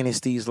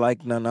dynasties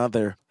like none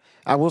other.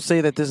 I will say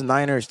that this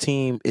Niners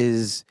team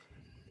is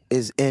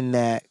in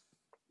that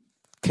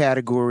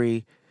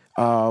category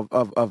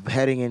of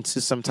heading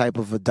into some type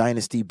of a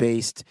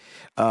dynasty-based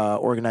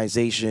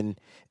organization.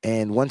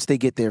 And once they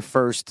get their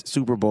first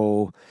Super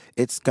Bowl,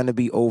 it's going to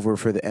be over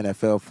for the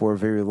NFL for a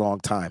very long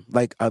time,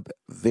 like a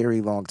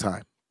very long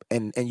time.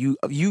 And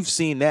you've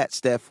seen that,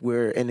 Steph,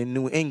 where in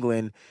New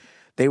England,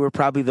 they were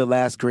probably the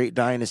last great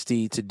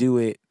dynasty to do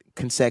it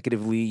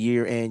consecutively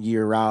year in,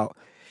 year out.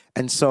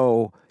 And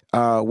so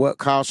what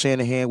Kyle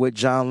Shanahan, what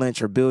John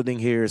Lynch are building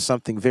here is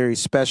something very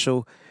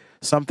special,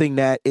 something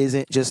that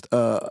isn't just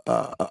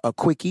a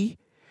quickie.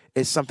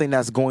 It's something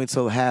that's going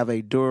to have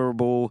a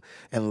durable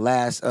and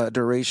last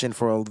duration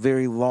for a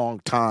very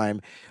long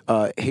time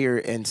here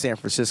in San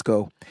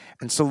Francisco.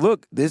 And so,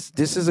 look, this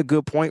is a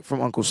good point from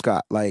Uncle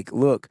Scott. Like,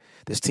 look,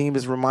 this team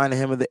is reminding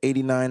him of the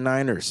 '89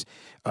 Niners.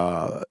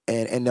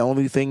 And the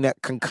only thing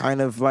that can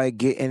kind of like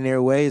get in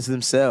their way is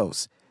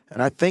themselves.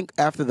 And I think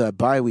after the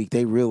bye week,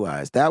 they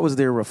realized that was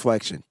their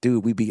reflection.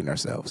 Dude, we beating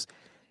ourselves.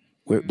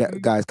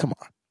 Guys, come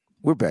on.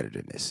 We're better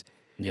than this.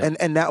 Yep.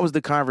 And that was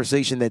the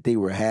conversation that they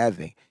were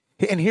having.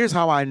 And here's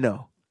how I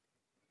know.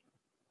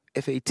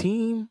 If a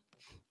team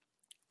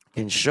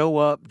can show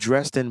up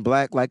dressed in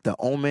black like the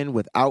Omen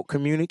without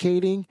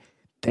communicating,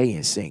 they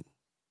in sync.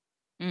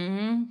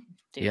 Mm-hmm.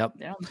 Yep.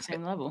 They're on the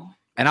same level.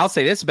 And I'll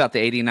say this about the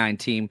 89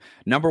 team.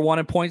 Number 1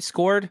 in points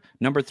scored,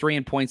 number 3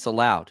 in points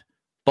allowed.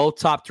 Both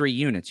top 3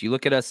 units. You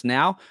look at us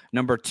now,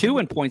 number 2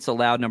 in points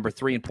allowed, number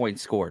 3 in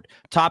points scored.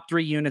 Top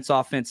 3 units,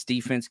 offense,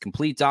 defense,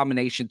 complete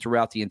domination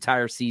throughout the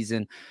entire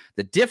season.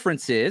 The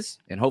difference is,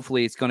 and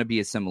hopefully it's going to be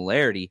a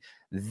similarity,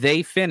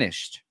 they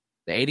finished.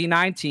 The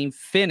 89 team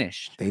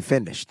finished. They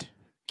finished.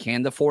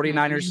 Can the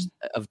 49ers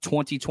of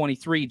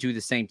 2023 do the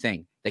same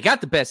thing? They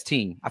got the best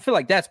team. I feel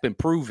like that's been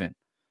proven.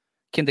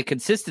 Can the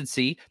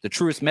consistency, the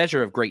truest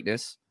measure of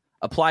greatness,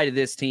 apply to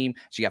this team?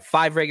 So you got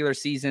 5 regular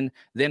season,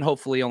 then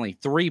hopefully only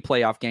 3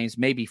 playoff games,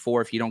 maybe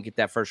 4 if you don't get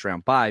that first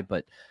round bye,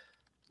 but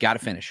got to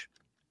finish.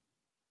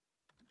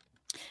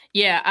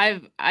 Yeah,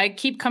 I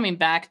keep coming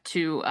back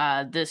to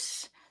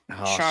this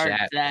chart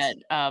that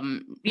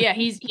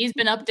he's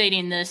been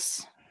updating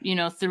this,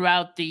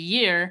 throughout the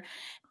year,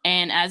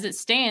 and as it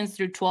stands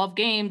through 12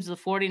 games, the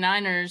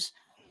 49ers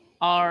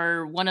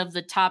are one of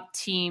the top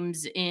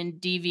teams in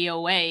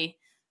DVOA.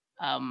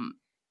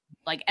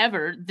 Like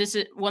ever. This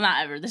is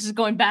not ever. This is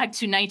going back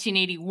to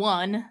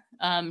 1981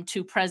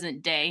 to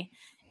present day.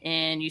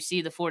 And you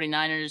see the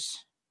 49ers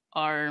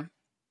are,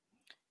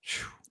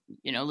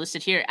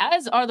 listed here,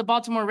 as are the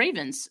Baltimore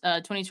Ravens,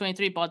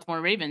 2023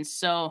 Baltimore Ravens.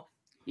 So,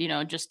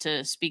 just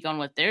to speak on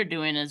what they're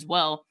doing as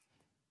well,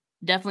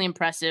 definitely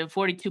impressive.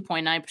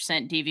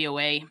 42.9%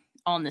 DVOA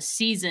on the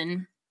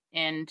season.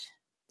 And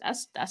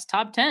that's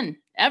top 10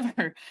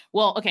 ever.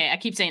 Well, okay, I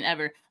keep saying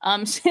ever.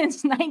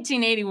 Since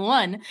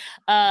 1981.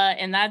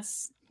 And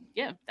that's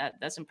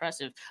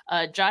impressive.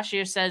 Josh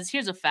here says,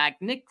 here's a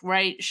fact. Nick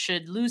Wright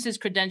should lose his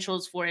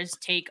credentials for his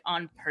take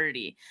on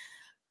Purdy.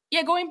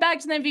 Yeah, going back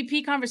to the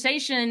MVP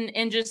conversation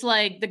and just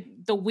like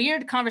the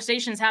weird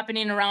conversations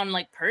happening around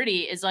like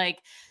Purdy is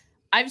like,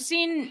 I've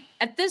seen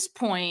at this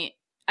point,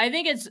 I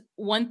think it's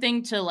one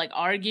thing to like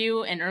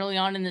argue and early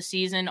on in the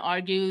season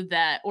argue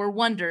that or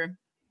wonder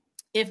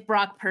if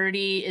Brock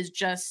Purdy is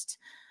just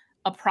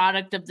a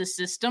product of the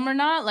system or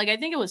not. Like, I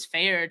think it was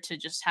fair to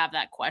just have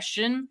that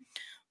question.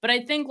 But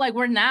I think like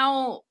we're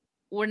now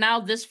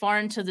this far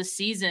into the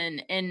season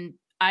and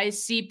I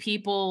see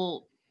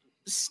people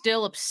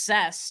still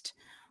obsessed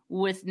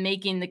with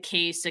making the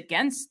case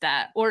against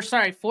that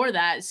for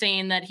that,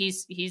 saying that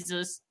he's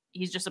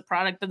just a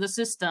product of the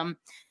system.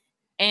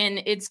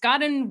 And it's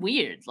gotten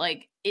weird.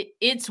 Like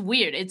it's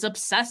weird. It's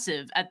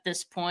obsessive at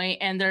this point,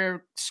 and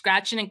they're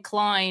scratching and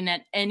clawing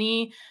at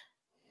any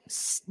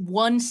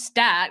one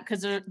stat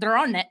because there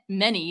aren't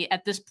many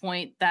at this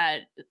point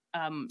that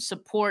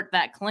support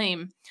that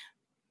claim.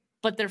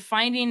 But they're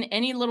finding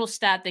any little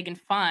stat they can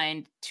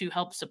find to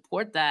help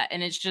support that,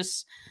 and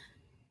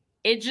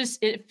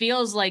it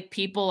feels like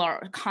people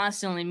are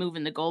constantly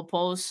moving the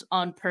goalposts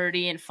on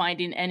Purdy and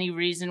finding any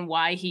reason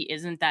why he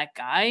isn't that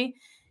guy.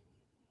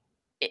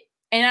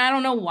 And I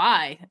don't know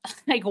why.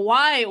 Like,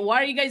 why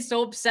are you guys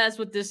so obsessed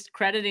with this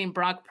crediting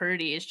Brock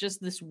Purdy? It's just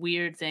this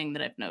weird thing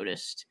that I've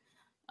noticed.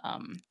 I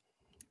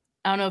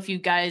don't know if you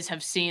guys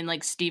have seen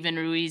like Steven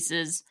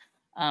Ruiz's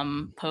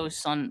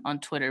posts on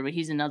Twitter, but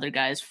he's another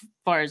guy as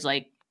far as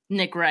like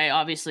Nick Wright.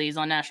 Obviously, he's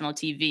on national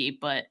TV,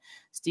 but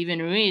Steven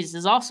Ruiz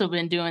has also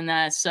been doing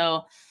that.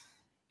 So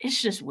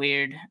it's just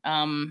weird.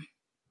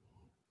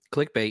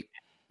 Clickbait.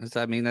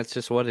 That's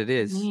just what it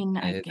is.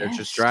 I They're guess.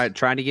 just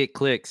trying to get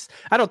clicks.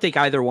 I don't think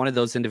either one of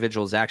those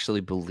individuals actually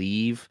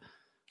believe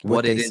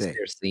what it is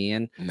they're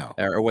seeing,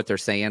 or what they're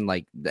saying.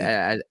 Like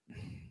they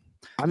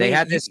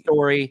had this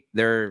story.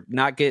 They're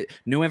not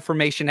new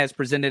information has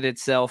presented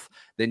itself.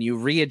 Then you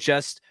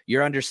readjust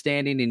your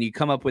understanding and you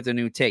come up with a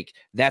new take.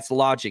 That's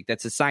logic.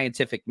 That's a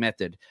scientific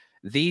method.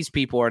 These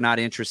people are not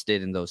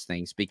interested in those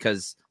things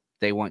because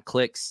they want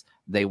clicks.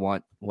 They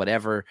want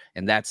whatever,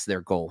 and that's their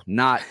goal,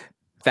 not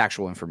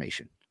factual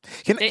information.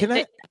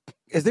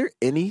 Is there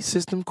any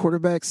system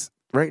quarterbacks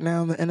right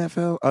now in the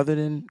NFL other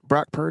than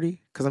Brock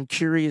Purdy? Because I'm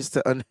curious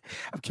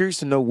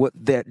to know what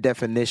that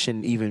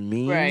definition even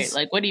means. Right,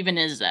 like what even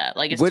is that?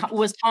 Like,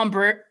 was Tom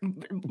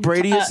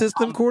Brady a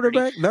system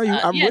quarterback? No,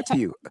 I'm with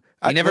you.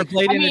 He never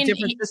played in a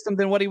different system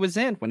than what he was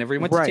in. Whenever he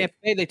went to Tampa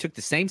Bay, they took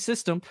the same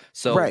system.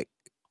 So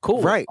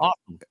cool, right,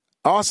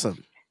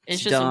 awesome.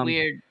 It's just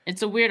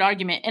a weird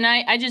argument, and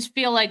I just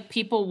feel like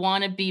people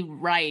want to be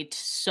right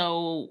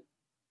so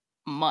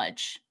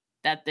much.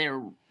 that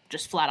they're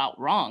just flat out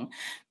wrong.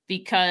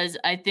 Because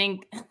I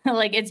think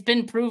like it's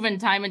been proven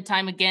time and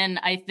time again,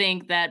 I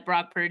think that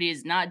Brock Purdy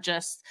is not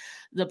just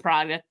the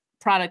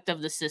product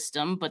of the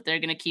system, but they're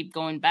going to keep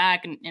going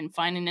back and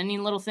finding any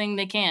little thing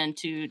they can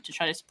to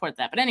try to support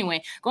that. But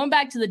anyway, going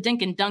back to the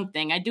dink and dunk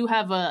thing, I do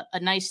have a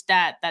nice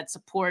stat that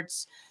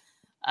supports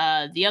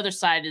the other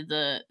side of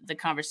the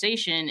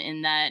conversation,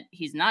 in that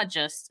he's not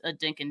just a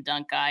dink and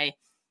dunk guy.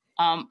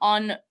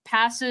 On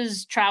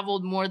passes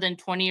traveled more than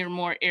 20 or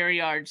more air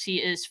yards, he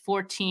is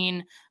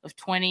 14 of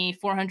 20,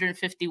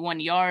 451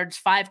 yards,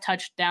 5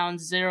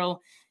 touchdowns, 0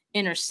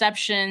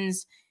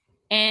 interceptions.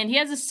 And he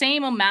has the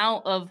same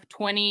amount of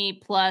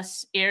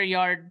 20-plus air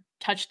yard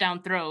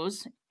touchdown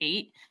throws,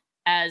 8,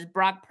 as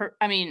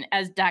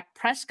as Dak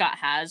Prescott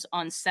has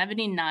on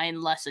 79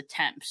 less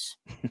attempts.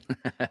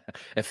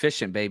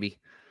 Efficient, baby.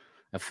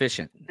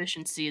 Efficient.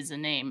 Efficiency is the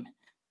name.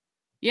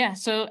 Yeah,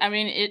 so, I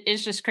mean,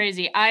 it's just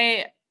crazy.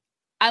 I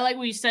like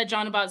what you said,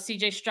 John, about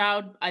CJ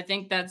Stroud. I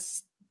think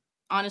that's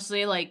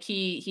honestly like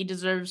he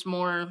deserves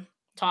more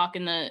talk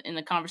in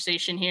the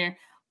conversation here.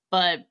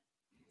 But,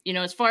 you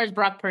know, as far as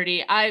Brock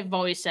Purdy, I've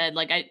always said,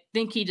 like, I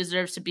think he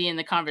deserves to be in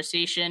the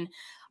conversation.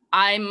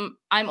 I'm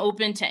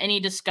open to any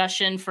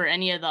discussion for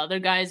any of the other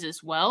guys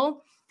as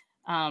well.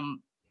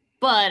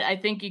 But I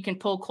think you can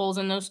poke holes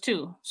in those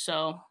too.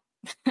 So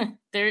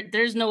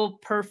there's no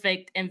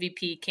perfect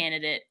MVP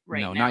candidate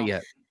right now. No, not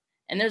yet.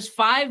 And there's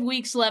 5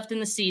 weeks left in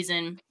the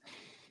season.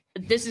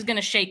 This is going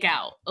to shake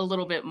out a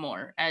little bit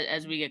more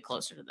as we get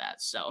closer to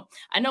that. So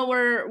I know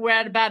we're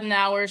at about an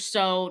hour,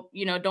 so,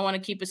 you know, don't want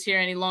to keep us here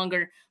any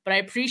longer, but I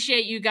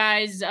appreciate you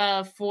guys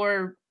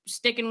for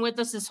sticking with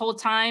us this whole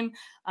time.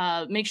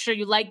 Make sure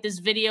you like this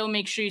video.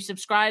 Make sure you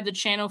subscribe to the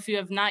channel if you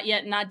have not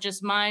yet, not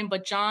just mine,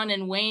 but John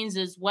and Wayne's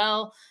as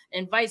well,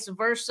 and vice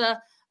versa.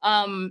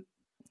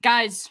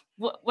 Guys,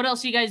 what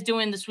else are you guys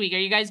doing this week? Are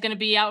you guys going to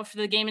be out for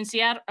the game in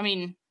Seattle? I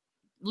mean,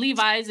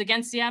 Levi's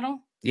against Seattle?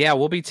 Yeah,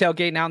 we'll be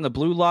tailgating out in the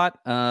blue lot.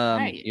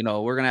 Right. You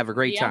know, we're going to have a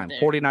great time.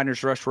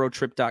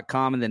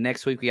 49ersrushroadtrip.com. And then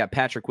next week, we got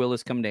Patrick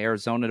Willis coming to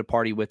Arizona to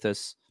party with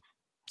us.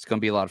 It's going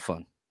to be a lot of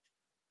fun.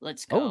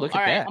 Let's go. Oh, look All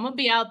at right, that. I'm going to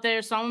be out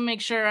there, so I'm going to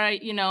make sure I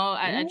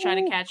try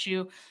to catch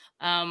you.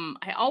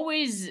 I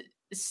always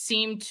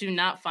seem to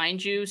not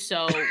find you,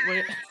 so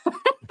we're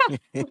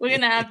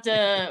gonna have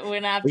to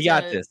We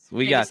got this.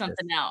 We got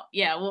something out.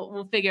 Yeah,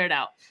 we'll figure it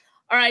out.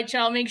 All right,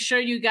 y'all. Make sure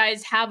you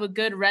guys have a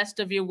good rest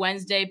of your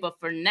Wednesday. But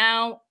for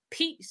now,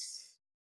 peace.